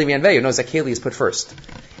 Zekeli V'Yanvehu. No, Zekeli is put first.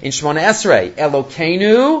 In Shemona Esrei,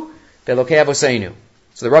 Elokeinu, Ve'Lokei Avoseinu.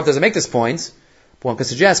 So the Rav doesn't make this point, but one could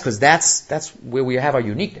suggest, because that's where we have our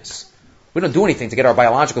uniqueness. We don't do anything to get our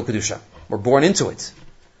biological Kedusha. We're born into it.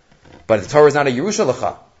 But the Torah is not a Yerusha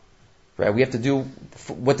Lecha. Right? We have to do,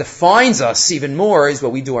 what defines us even more is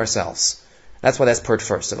what we do ourselves. That's why that's put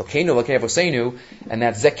first. Elokeinu, Elokei Avoseinu, and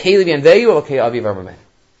that's Zekeli V'Yanvehu, Elokei Aviv Armamen.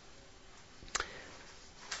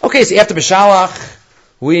 Okay, so after Beshalach,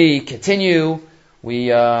 we continue. We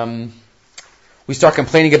start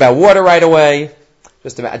complaining about water right away.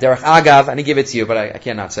 Just about Derech Agav, I didn't give it to you, but I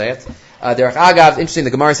cannot say it. Derech Agav, interesting, the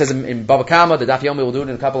Gemara says in Bava Kama, the Daf Yomi will do it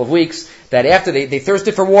in a couple of weeks, that after they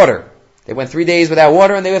thirsted for water. They went 3 days without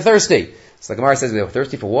water and they were thirsty. So the Gemara says they were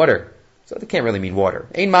thirsty for water. So they can't really mean water.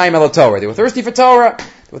 Ein mayim elo Torah. They were thirsty for Torah.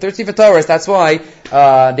 They were thirsty for Torah, so that's why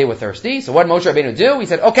they were thirsty. So what did Moshe Rabbeinu do? He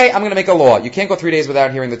said, okay, I'm going to make a law. You can't go 3 days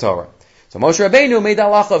without hearing the Torah. So Moshe Rabbeinu made the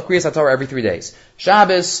halacha of Kriyas HaTorah every 3 days.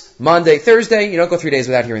 Shabbos, Monday, Thursday, you don't go 3 days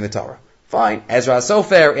without hearing the Torah. Fine. Ezra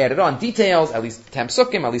Sofer added on details, at least 10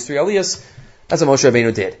 psukim, at least 3 aliyahs. That's what Moshe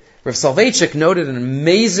Rabbeinu did. Rav Soloveitchik noted an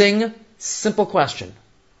amazing, simple question.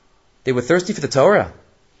 They were thirsty for the Torah.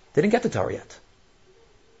 They didn't get the Torah yet.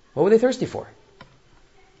 What were they thirsty for?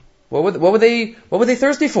 What were they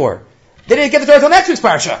thirsty for? They didn't get the Torah until next week's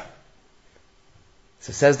parsha.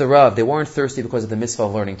 So says the Rav, they weren't thirsty because of the mitzvah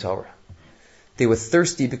of learning Torah. They were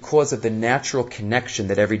thirsty because of the natural connection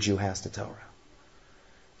that every Jew has to Torah.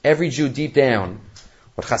 Every Jew deep down,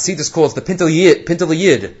 what Chassidus calls the Pintel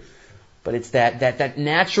Yid, but it's that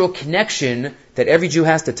natural connection that every Jew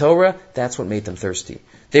has to Torah, that's what made them thirsty.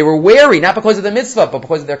 They were wary, not because of the mitzvah, but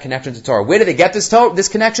because of their connection to Torah. Where did they get this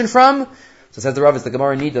connection from? So says the Rav, it's the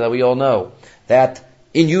Gemara Nida that we all know, that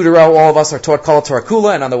in utero all of us are taught Kol Torah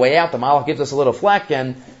Kula, and on the way out the Malach gives us a little fleck,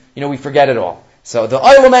 and we forget it all. So the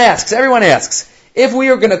Olam asks, everyone asks, if we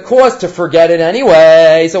are going to cause to forget it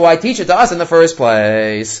anyway, so why teach it to us in the first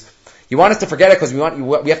place? You want us to forget it because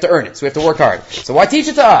we have to earn it, so we have to work hard. So why teach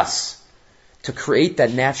it to us? To create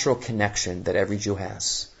that natural connection that every Jew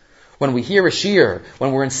has. When we hear a shir,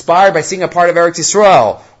 when we're inspired by seeing a part of Eretz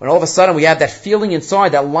Yisrael, when all of a sudden we have that feeling inside,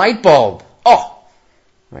 that light bulb,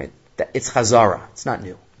 right? It's Chazara. It's not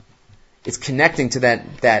new. It's connecting to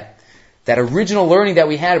that original learning that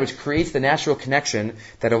we had, which creates the natural connection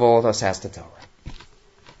that all of us has to Torah.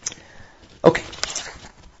 Okay.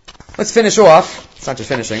 Let's finish off. It's not just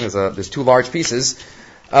finishing. There's 2 large pieces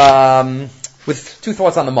with 2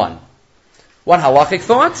 thoughts on the mun. One halachic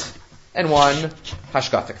thought and one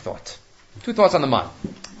hashkafic thought. 2 thoughts on the mun,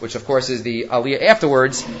 which of course is the aliyah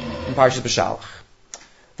afterwards in Parshat Beshalach.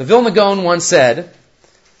 The Vilna Gaon once said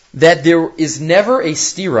that there is never a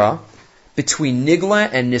stira between nigla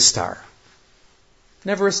and nistar.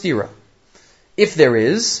 Never a stira. If there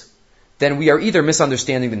is, then we are either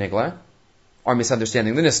misunderstanding the nigla or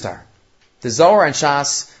misunderstanding the nistar. The Zohar and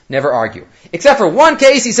Shas never argue. Except for one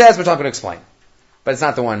case, he says, which I'm going to explain. But it's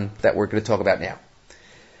not the one that we're going to talk about now.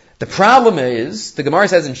 The problem is, the Gemara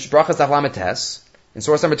says in Brachas Daf Lamed Tes, in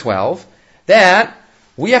source number 12, that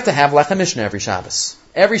we have to have Lechem Mishnah every Shabbos.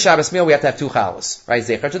 Every Shabbos meal we have to have 2 chalas. Right?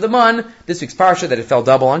 Zecher to the man, this week's Parsha, that it fell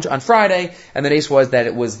double on Friday, and the nace was that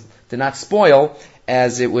it did not spoil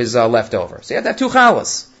as it was left over. So you have to have 2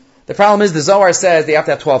 chalas. The problem is the Zohar says they have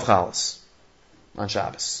to have 12 chalas on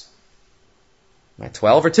Shabbos. Right?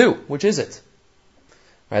 12 or 2, which is it?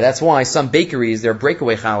 Right? That's why some bakeries, their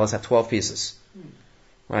breakaway chalas have 12 pieces.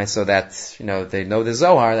 Right? So that, they know the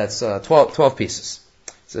Zohar, that's 12 pieces.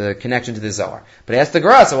 It's a connection to the Zohar. But ask the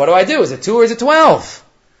Gra, so what do I do? Is it 2 or is it 12?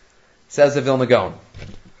 Says the Vilna Gaon.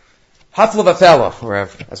 Hafla v'fela, or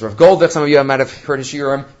as Rav Goldberg, some of you might have heard his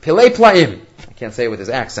shiurim, Pilei Plaim. I can't say it with his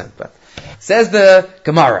accent, but says the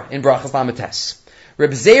Gemara in Brachas Lamates.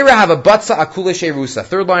 Reb Zera have a batza akula sherusa.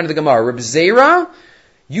 Third line of the Gemara. Reb Zera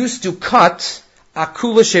used to cut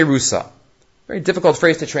akula sherusa. Very difficult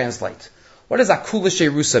phrase to translate. What does akula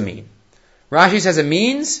sherusa mean? Rashi says it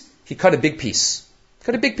means he cut a big piece.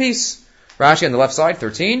 Cut a big piece. Rashi on the left side,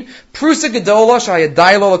 13. Prusa gedola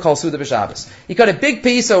shayadailo l'kol suda b'Shabbos. He cut a big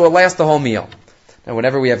piece so it will last the whole meal. Now,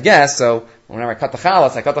 whenever we have guests, so whenever I cut the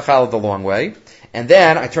challah the long way, and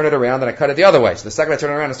then I turn it around and I cut it the other way. So the second I turn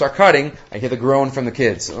it around and start cutting, I hear the groan from the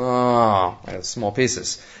kids. Oh, I have small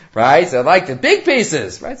pieces. Right? So I like the big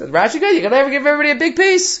pieces. Right? So Rashi, good, you gotta give everybody a big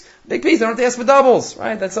piece. Big piece, they don't have to ask for doubles.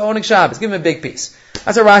 Right? That's the Onik Shabbos. Give him a big piece.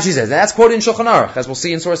 That's what Rashi says. And that's quoted in Shulchan Aruch, as we'll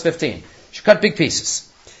see in source 15. You should cut big pieces.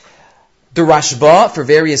 The Rashba, for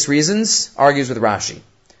various reasons, argues with Rashi.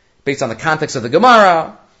 Based on the context of the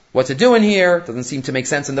Gemara, what to do in here, doesn't seem to make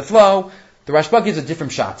sense in the flow. The Rashba gives a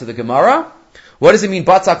different shot to the Gemara. What does it mean,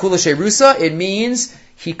 Batza Kula Sherusa? It means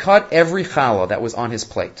he cut every challah that was on his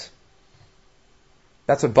plate.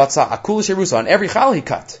 That's what Batza Akula Sherusa, on every challah he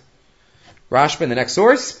cut. Rashba in the next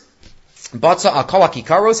source, Batza Akala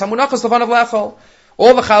Kikaros Hamunachos Levanav Lechol.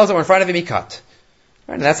 All the challahs that were in front of him he cut.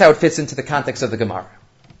 Right? And that's how it fits into the context of the Gemara.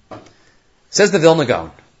 Says the Vilna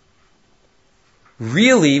Gaon.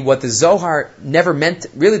 Really, the Zohar never meant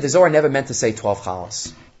to say 12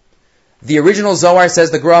 challahs. The original Zohar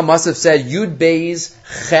says the Gra must have said Yud Beis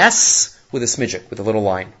Ches with a smidget, with a little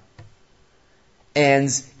line. And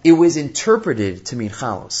it was interpreted to mean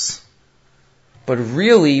challahs. But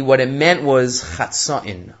really, what it meant was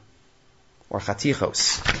chatza'in, or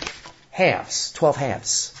chatichos. Halves, 12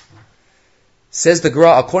 halves. Says the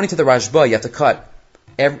Gra, according to the Rashba, you have to cut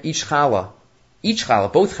each challah,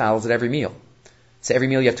 both challahs at every meal. So every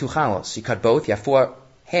meal you have 2 challahs. You cut both, you have 4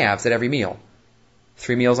 halves at every meal.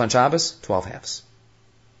 3 meals on Shabbos, 12 halves.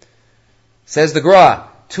 Says the Gra,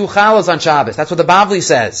 2 challahs on Shabbos. That's what the Bavli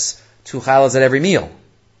says. 2 challahs at every meal.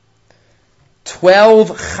 12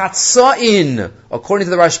 chatza'in. According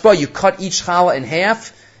to the Rashba, you cut each challah in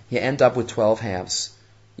half, you end up with 12 halves.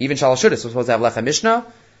 Even Shalosh Shudas was supposed to have Lechem Mishnah.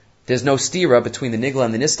 There's no stira between the Nigla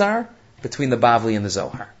and the Nistar, between the Bavli and the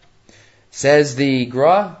Zohar. Says the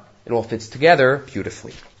Gra, it all fits together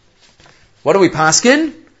beautifully. What do we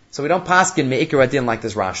paskin? So we don't paskin me'ikir adin like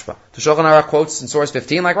this Rashba. The Shulchan Aruch quotes in source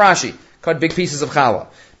 15 like Rashi. Cut big pieces of challah.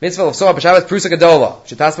 Mitzvah of soah b'Shabbat prusa gadola.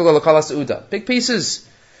 Shetasbego l'kol ha'seuda. Big pieces.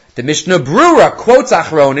 The Mishnah Brura quotes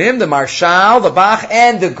Achronim, the Marshal, the Bach,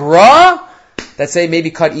 and the Gra that say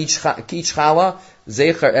maybe cut each challah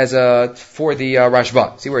zecher as for the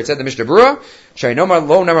Rashba. See where it said the Mishnah Brura? Shaynomar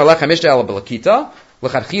lo namar lechem mishnah el belakita.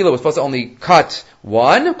 L'chadchila was supposed to only cut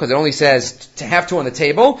 1, because it only says to have 2 on the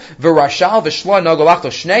table. V'rashal v'shla nogolachto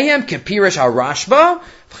shnehem kepirish ha-rashba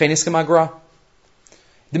v'chenis k'magra.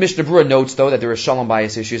 The Mishnah Brura notes, though, that there are shalom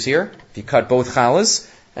bias issues here. If you cut both challahs,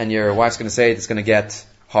 and your wife's going to say it's going to get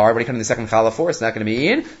hard, what are you cutting the second challah for? It's not going to be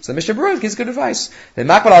in. So the Mishnah Brura gives good advice. The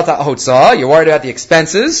makbal al ta'hotza, you're worried about the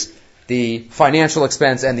expenses, the financial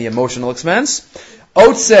expense and the emotional expense.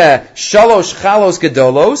 Otze shalosh chalos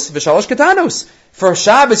gedolos v'shalosh ketanos. For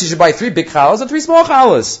Shabbos, you should buy 3 big challahs and 3 small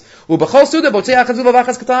challahs. Ubechol suda botzei achazul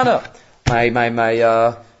avachas katana. My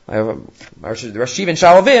Rashiv in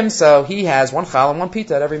Shalavim, so he has 1 challah and 1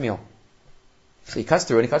 pita at every meal. So he cuts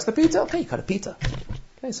through and he cuts the pita. Okay, you cut a pita.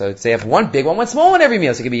 Okay, so they have 1 big one, 1 small one every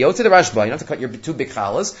meal. So it can be yotze the Rashba. You don't have to cut your 2 big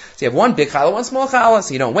challahs. So you have 1 big challah, 1 small challah.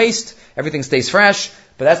 So you don't waste. Everything stays fresh.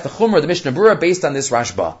 But that's the chumrah of the Mishnah Brura based on this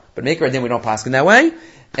Rashba. But Maker and then we don't pass in that way.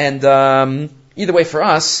 And either way for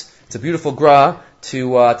us, it's a beautiful gra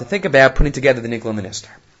to think about putting together the Nigla and the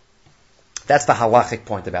Nistar. That's the halachic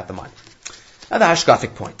point about the money. Now the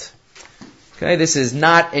hashkafic point. Okay, this is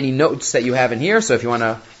not any notes that you have in here, so if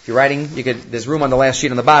you're writing, there's room on the last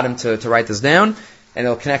sheet on the bottom to write this down, and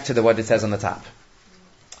it'll connect to what it says on the top.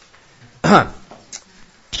 Heard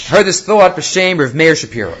this thought, b'shem Rav Meir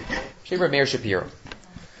Shapiro. B'shem Rav Meir Shapiro.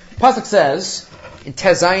 Pasuk says, in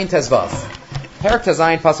Tezayin Tezvav. Perak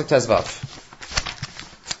Tezayin, Pasuk Tezvav.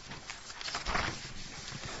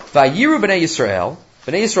 Vayiru b'nei Yisrael,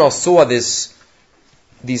 Bnei Yisrael saw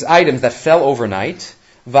these items that fell overnight.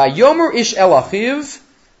 Vayomer ish el achiv,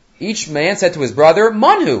 each man said to his brother,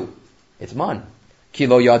 Manhu, it's man. Ki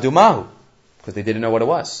lo yadu mahu, because they didn't know what it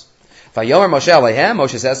was. Vayomer Moshe aleihem,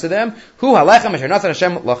 Moshe says to them, Hu halechem asher natan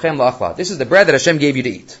Hashem lachem la'achla. This is the bread that Hashem gave you to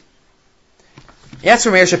eat. Yes,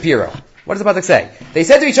 from Meir Shapiro. What does the pasuk say? They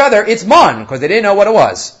said to each other, it's man, because they didn't know what it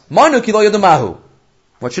was. Manu ki lo yadu mahu.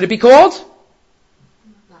 What should it be called?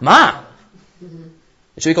 Ma.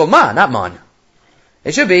 It should be called ma, not man.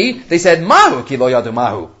 It should be, they said, mahu ki lo yadu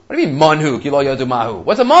mahu. What do you mean, manhu ki lo yadu mahu?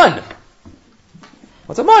 What's a man?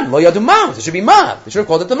 What's a man? Lo yadu mahu. It should be ma. They should have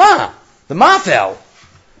called it the ma. The ma fell.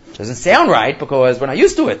 It doesn't sound right because we're not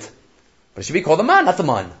used to it. But it should be called the ma, not the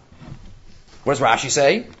man. What does Rashi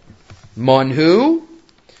say? Manhu.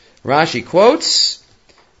 Rashi quotes,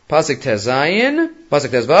 pasuk tezayin, pasuk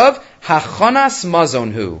tezvav, hachanas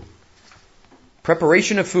mazonhu.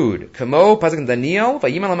 Preparation of food. Kamo, pasuk Daniel,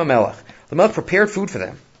 vayimal ha'melech. The Melech prepared food for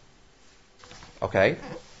them. Okay?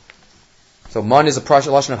 So man is a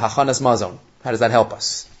lashon of hachanas mazon. How does that help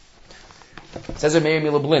us? It says in Meir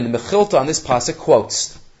Milublin, the Mechilta on this pasuk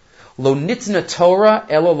quotes, Lo nitna Torah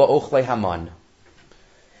elo la'ochlei haman.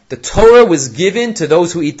 The Torah was given to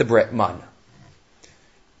those who eat the bread, man.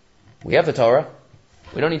 We have the Torah.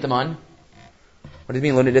 We don't eat the man. What does it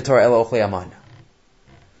mean, Lo nitna Torah elo ochlei haman?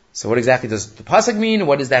 So what exactly does the pasuk mean?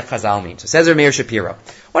 What does that chazal mean? So says Meir Shapiro.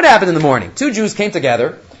 What happened in the morning? Two Jews came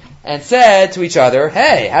together and said to each other,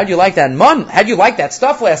 hey, how'd you like that how'd you like that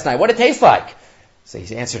stuff last night? What did it taste like? So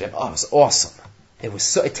he answered him, oh, it was awesome.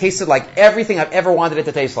 It tasted like everything I've ever wanted it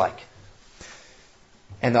to taste like.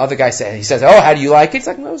 And the other guy he says, oh, how do you like it? He's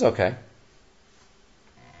like, no, it was okay.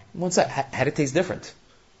 What's that? How did it taste different?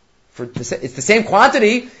 It's the same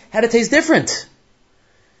quantity. How did it taste different?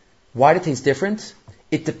 Why did it taste different?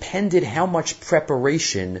 It depended how much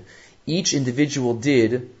preparation each individual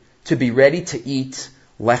did to be ready to eat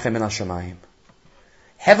lechem min hashamayim.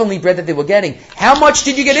 Heavenly bread that they were getting. How much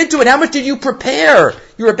did you get into it? How much did you prepare?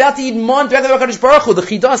 You were about to eat man. The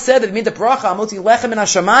Chidah said that it made the bracha, amotzi lechem min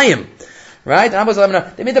hashamayim. Right?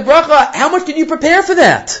 They made the bracha. How much did you prepare for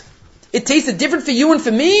that? It tasted different for you and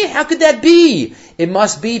for me? How could that be? It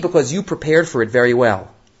must be because you prepared for it very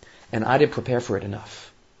well. And I didn't prepare for it enough.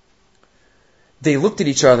 They looked at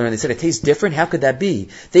each other and they said, it tastes different? How could that be?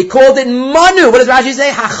 They called it manu. What does Rashi say?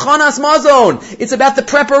 Hachanas mazon. It's about the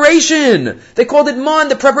preparation. They called it man,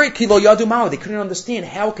 the preparation. Kilo yadu mao. They couldn't understand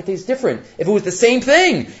how it could taste different. If it was the same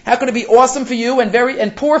thing, how could it be awesome for you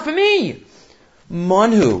and poor for me?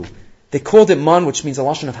 Manu. They called it man, which means a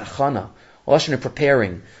lashon of hachana, a lashon of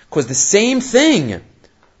preparing. Because the same thing,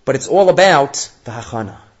 but it's all about the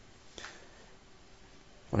hachana.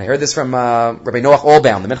 When I heard this from Rabbi Noach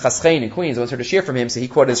Allbaum, the Minchas Chaim in Queens, I once heard a shir from him, so he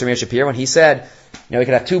quoted this from Meir Shapiro, and he said, we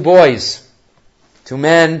could have two boys, two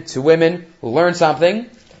men, two women, who learn something.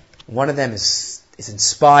 One of them is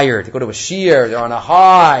inspired to go to a shir, they're on a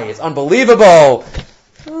high, it's unbelievable.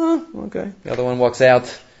 Oh, okay. The other one walks out,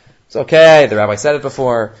 it's okay, the rabbi said it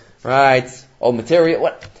before, right, old material,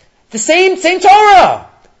 what? The same Torah!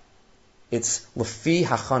 It's Lefi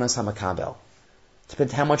Hachanas HaMakabel. It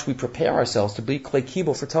depends how much we prepare ourselves to be klei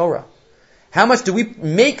kibul for Torah. How much do we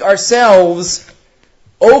make ourselves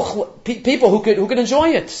people who could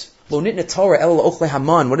enjoy it? Lo nitna Torah el ochle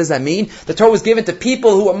haman. What does that mean? The Torah was given to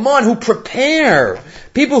people who are man, who prepare,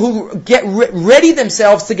 people who get ready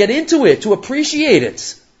themselves to get into it, to appreciate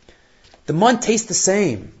it. The man tastes the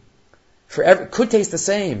same. Could taste the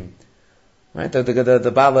same. Right? The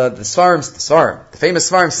famous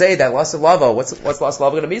Svarim say that Las Lava, what's Las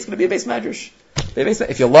Lava going to be? It's going to be a base medrash.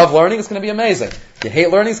 If you love learning, it's going to be amazing. If you hate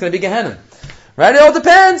learning, it's going to be Gehenna. Right? It all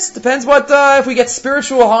depends. Depends what, if we get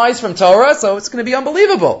spiritual highs from Torah, so it's going to be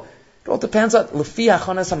unbelievable. It all depends on Lefi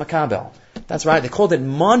Hachanas HaMakabel. That's right. They called it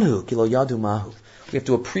Manhu, Kilo Yadu Mahu. We have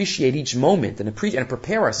to appreciate each moment and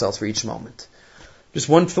prepare ourselves for each moment. Just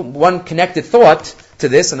one connected thought to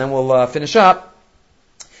this, and then we'll finish up.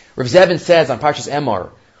 Rav Zevin says on Parshas Emor,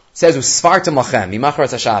 says Usfartim lachem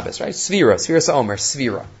mimacharas haShabbos, right? Svira sa'omer,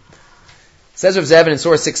 svira. Says Rav Zevin in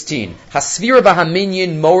Surah 16, Hasvira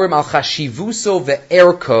b'haminyin morim al chashivuso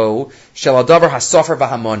ve'erko shel adavar hasofer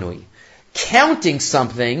v'hamonui. Counting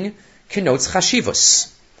something connotes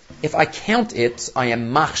chashivus. If I count it, I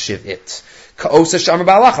am machshiv it. Ka'osa shamar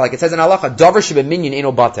ba'alacha, like it says in halacha, davar shebeminyin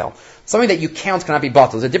eino batel. Something that you count cannot be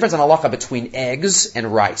batel. There's a difference in halacha between eggs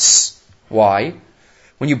and rice. Why?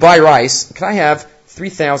 When you buy rice, can I have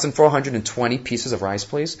 3,420 pieces of rice,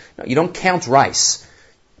 please? No, you don't count rice.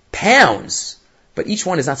 Pounds. But each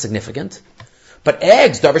one is not significant. But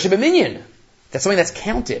eggs, davar shebeminyan. That's something that's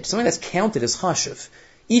counted. Something that's counted is chashiv.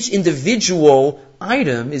 Each individual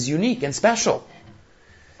item is unique and special.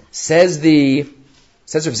 Says Rav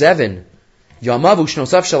Zevin, Yamavu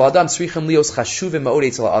shnosav shel adam tzrichim lios chashuvim ma'od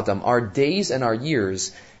etzel adam. Our days and our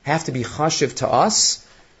years have to be chashuv to us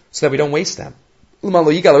so that we don't waste them. We have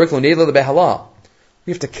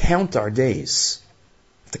to count our days.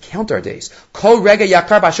 Kol rega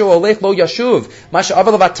yakar basho olech lo yashuv. Masha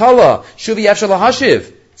aval vatala shuvi yafshel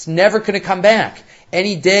lahashiv. It's never going to come back.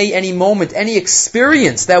 Any day, any moment, any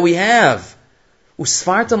experience that we have.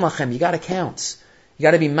 Usfartam lachem. You got to count. You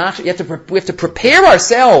got to be mach. We have to prepare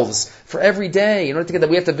ourselves for every day. In order to get that,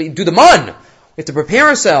 we have to do the mun. We have to prepare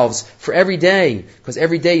ourselves for every day, because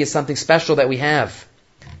every day is something special that we have.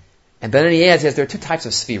 And then he adds, there are two types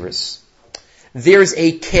of spheres. There's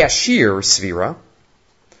a cashier sphera.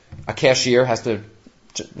 A cashier has to,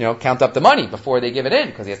 count up the money before they give it in,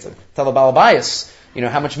 because he has to tell the balabayas,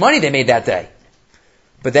 how much money they made that day.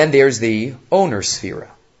 But then there's the owner sphera.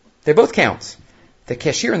 They both count. The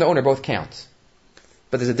cashier and the owner both count.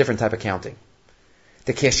 But there's a different type of counting.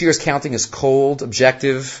 The cashier's counting is cold,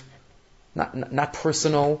 objective, not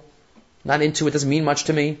personal, not into it, doesn't mean much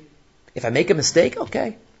to me. If I make a mistake,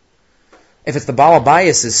 okay. If it's the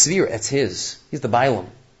balabayas' sphera, that's his. He's the bailam.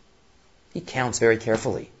 He counts very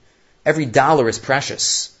carefully. Every dollar is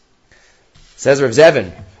precious. Says Rav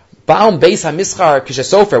Zevin, Baum Beis HaMischar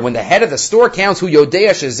Kishasofer, when the head of the store counts who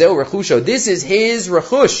Yodea Shezeu Rechusho, this is his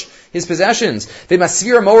rechush, his possessions.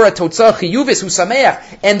 V'masvir Mora Totzah Chiyuvis Hu Sameach,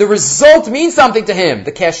 and the result means something to him.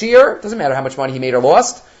 The cashier, doesn't matter how much money he made or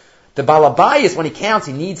lost. The balabayas, when he counts,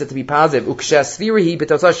 he needs it to be positive. Ukshasvirihi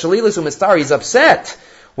B'Totzah Shalilis Hu Mistar, he's upset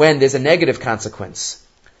when there's a negative consequence.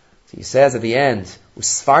 So he says at the end,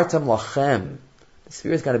 Usfartam Lachem, the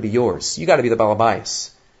sphera's got to be yours. You got to be the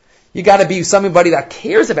balabayas. You got to be somebody that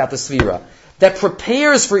cares about the sphera, that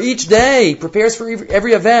prepares for each day, prepares for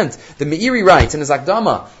every event. The Meiri writes in his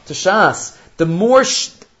Akdama to Shas, the more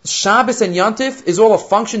Shabbos and Yantif is all a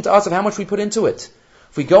function to us of how much we put into it.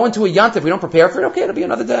 If we go into a Yantif, we don't prepare for it, okay, it'll be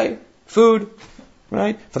another day. Food,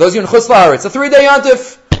 right? For those of you in Chutz La'aretz, it's a 3-day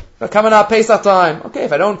Yantif. Coming out Pesach time. Okay,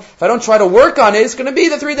 if I don't try to work on it, it's going to be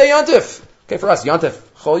the 3-day Yantif. Okay, for us, Yantif,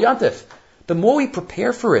 Chol Yantif. The more we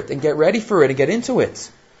prepare for it and get ready for it and get into it,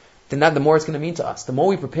 then the more it's going to mean to us. The more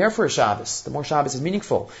we prepare for a Shabbos, the more Shabbos is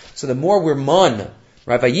meaningful. So the more we're man,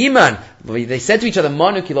 right? Vayiman, they said to each other,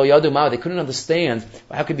 manu ki lo yadu ma. They couldn't understand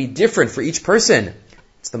how it could be different for each person.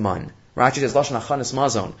 It's the man. Rashi says, Lashon hachanas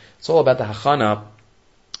mazon. It's all about the hachana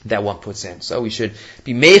that one puts in. So we should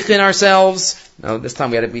be meichin ourselves. No, this time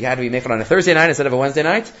we had to be meichin on a Thursday night instead of a Wednesday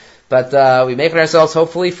night. But we meichin ourselves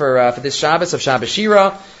hopefully for this Shabbos of Shabbos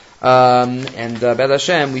Shira. And Be'ez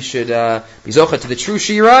Hashem, we should be zocha to the true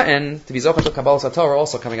Shira and to be zocha to Kabbalas HaTorah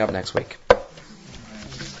also coming up next week.